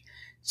Midrash.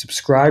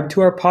 Subscribe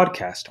to our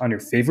podcast on your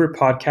favorite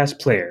podcast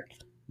player.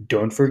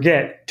 Don't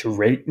forget to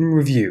rate and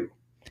review.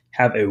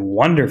 Have a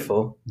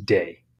wonderful day.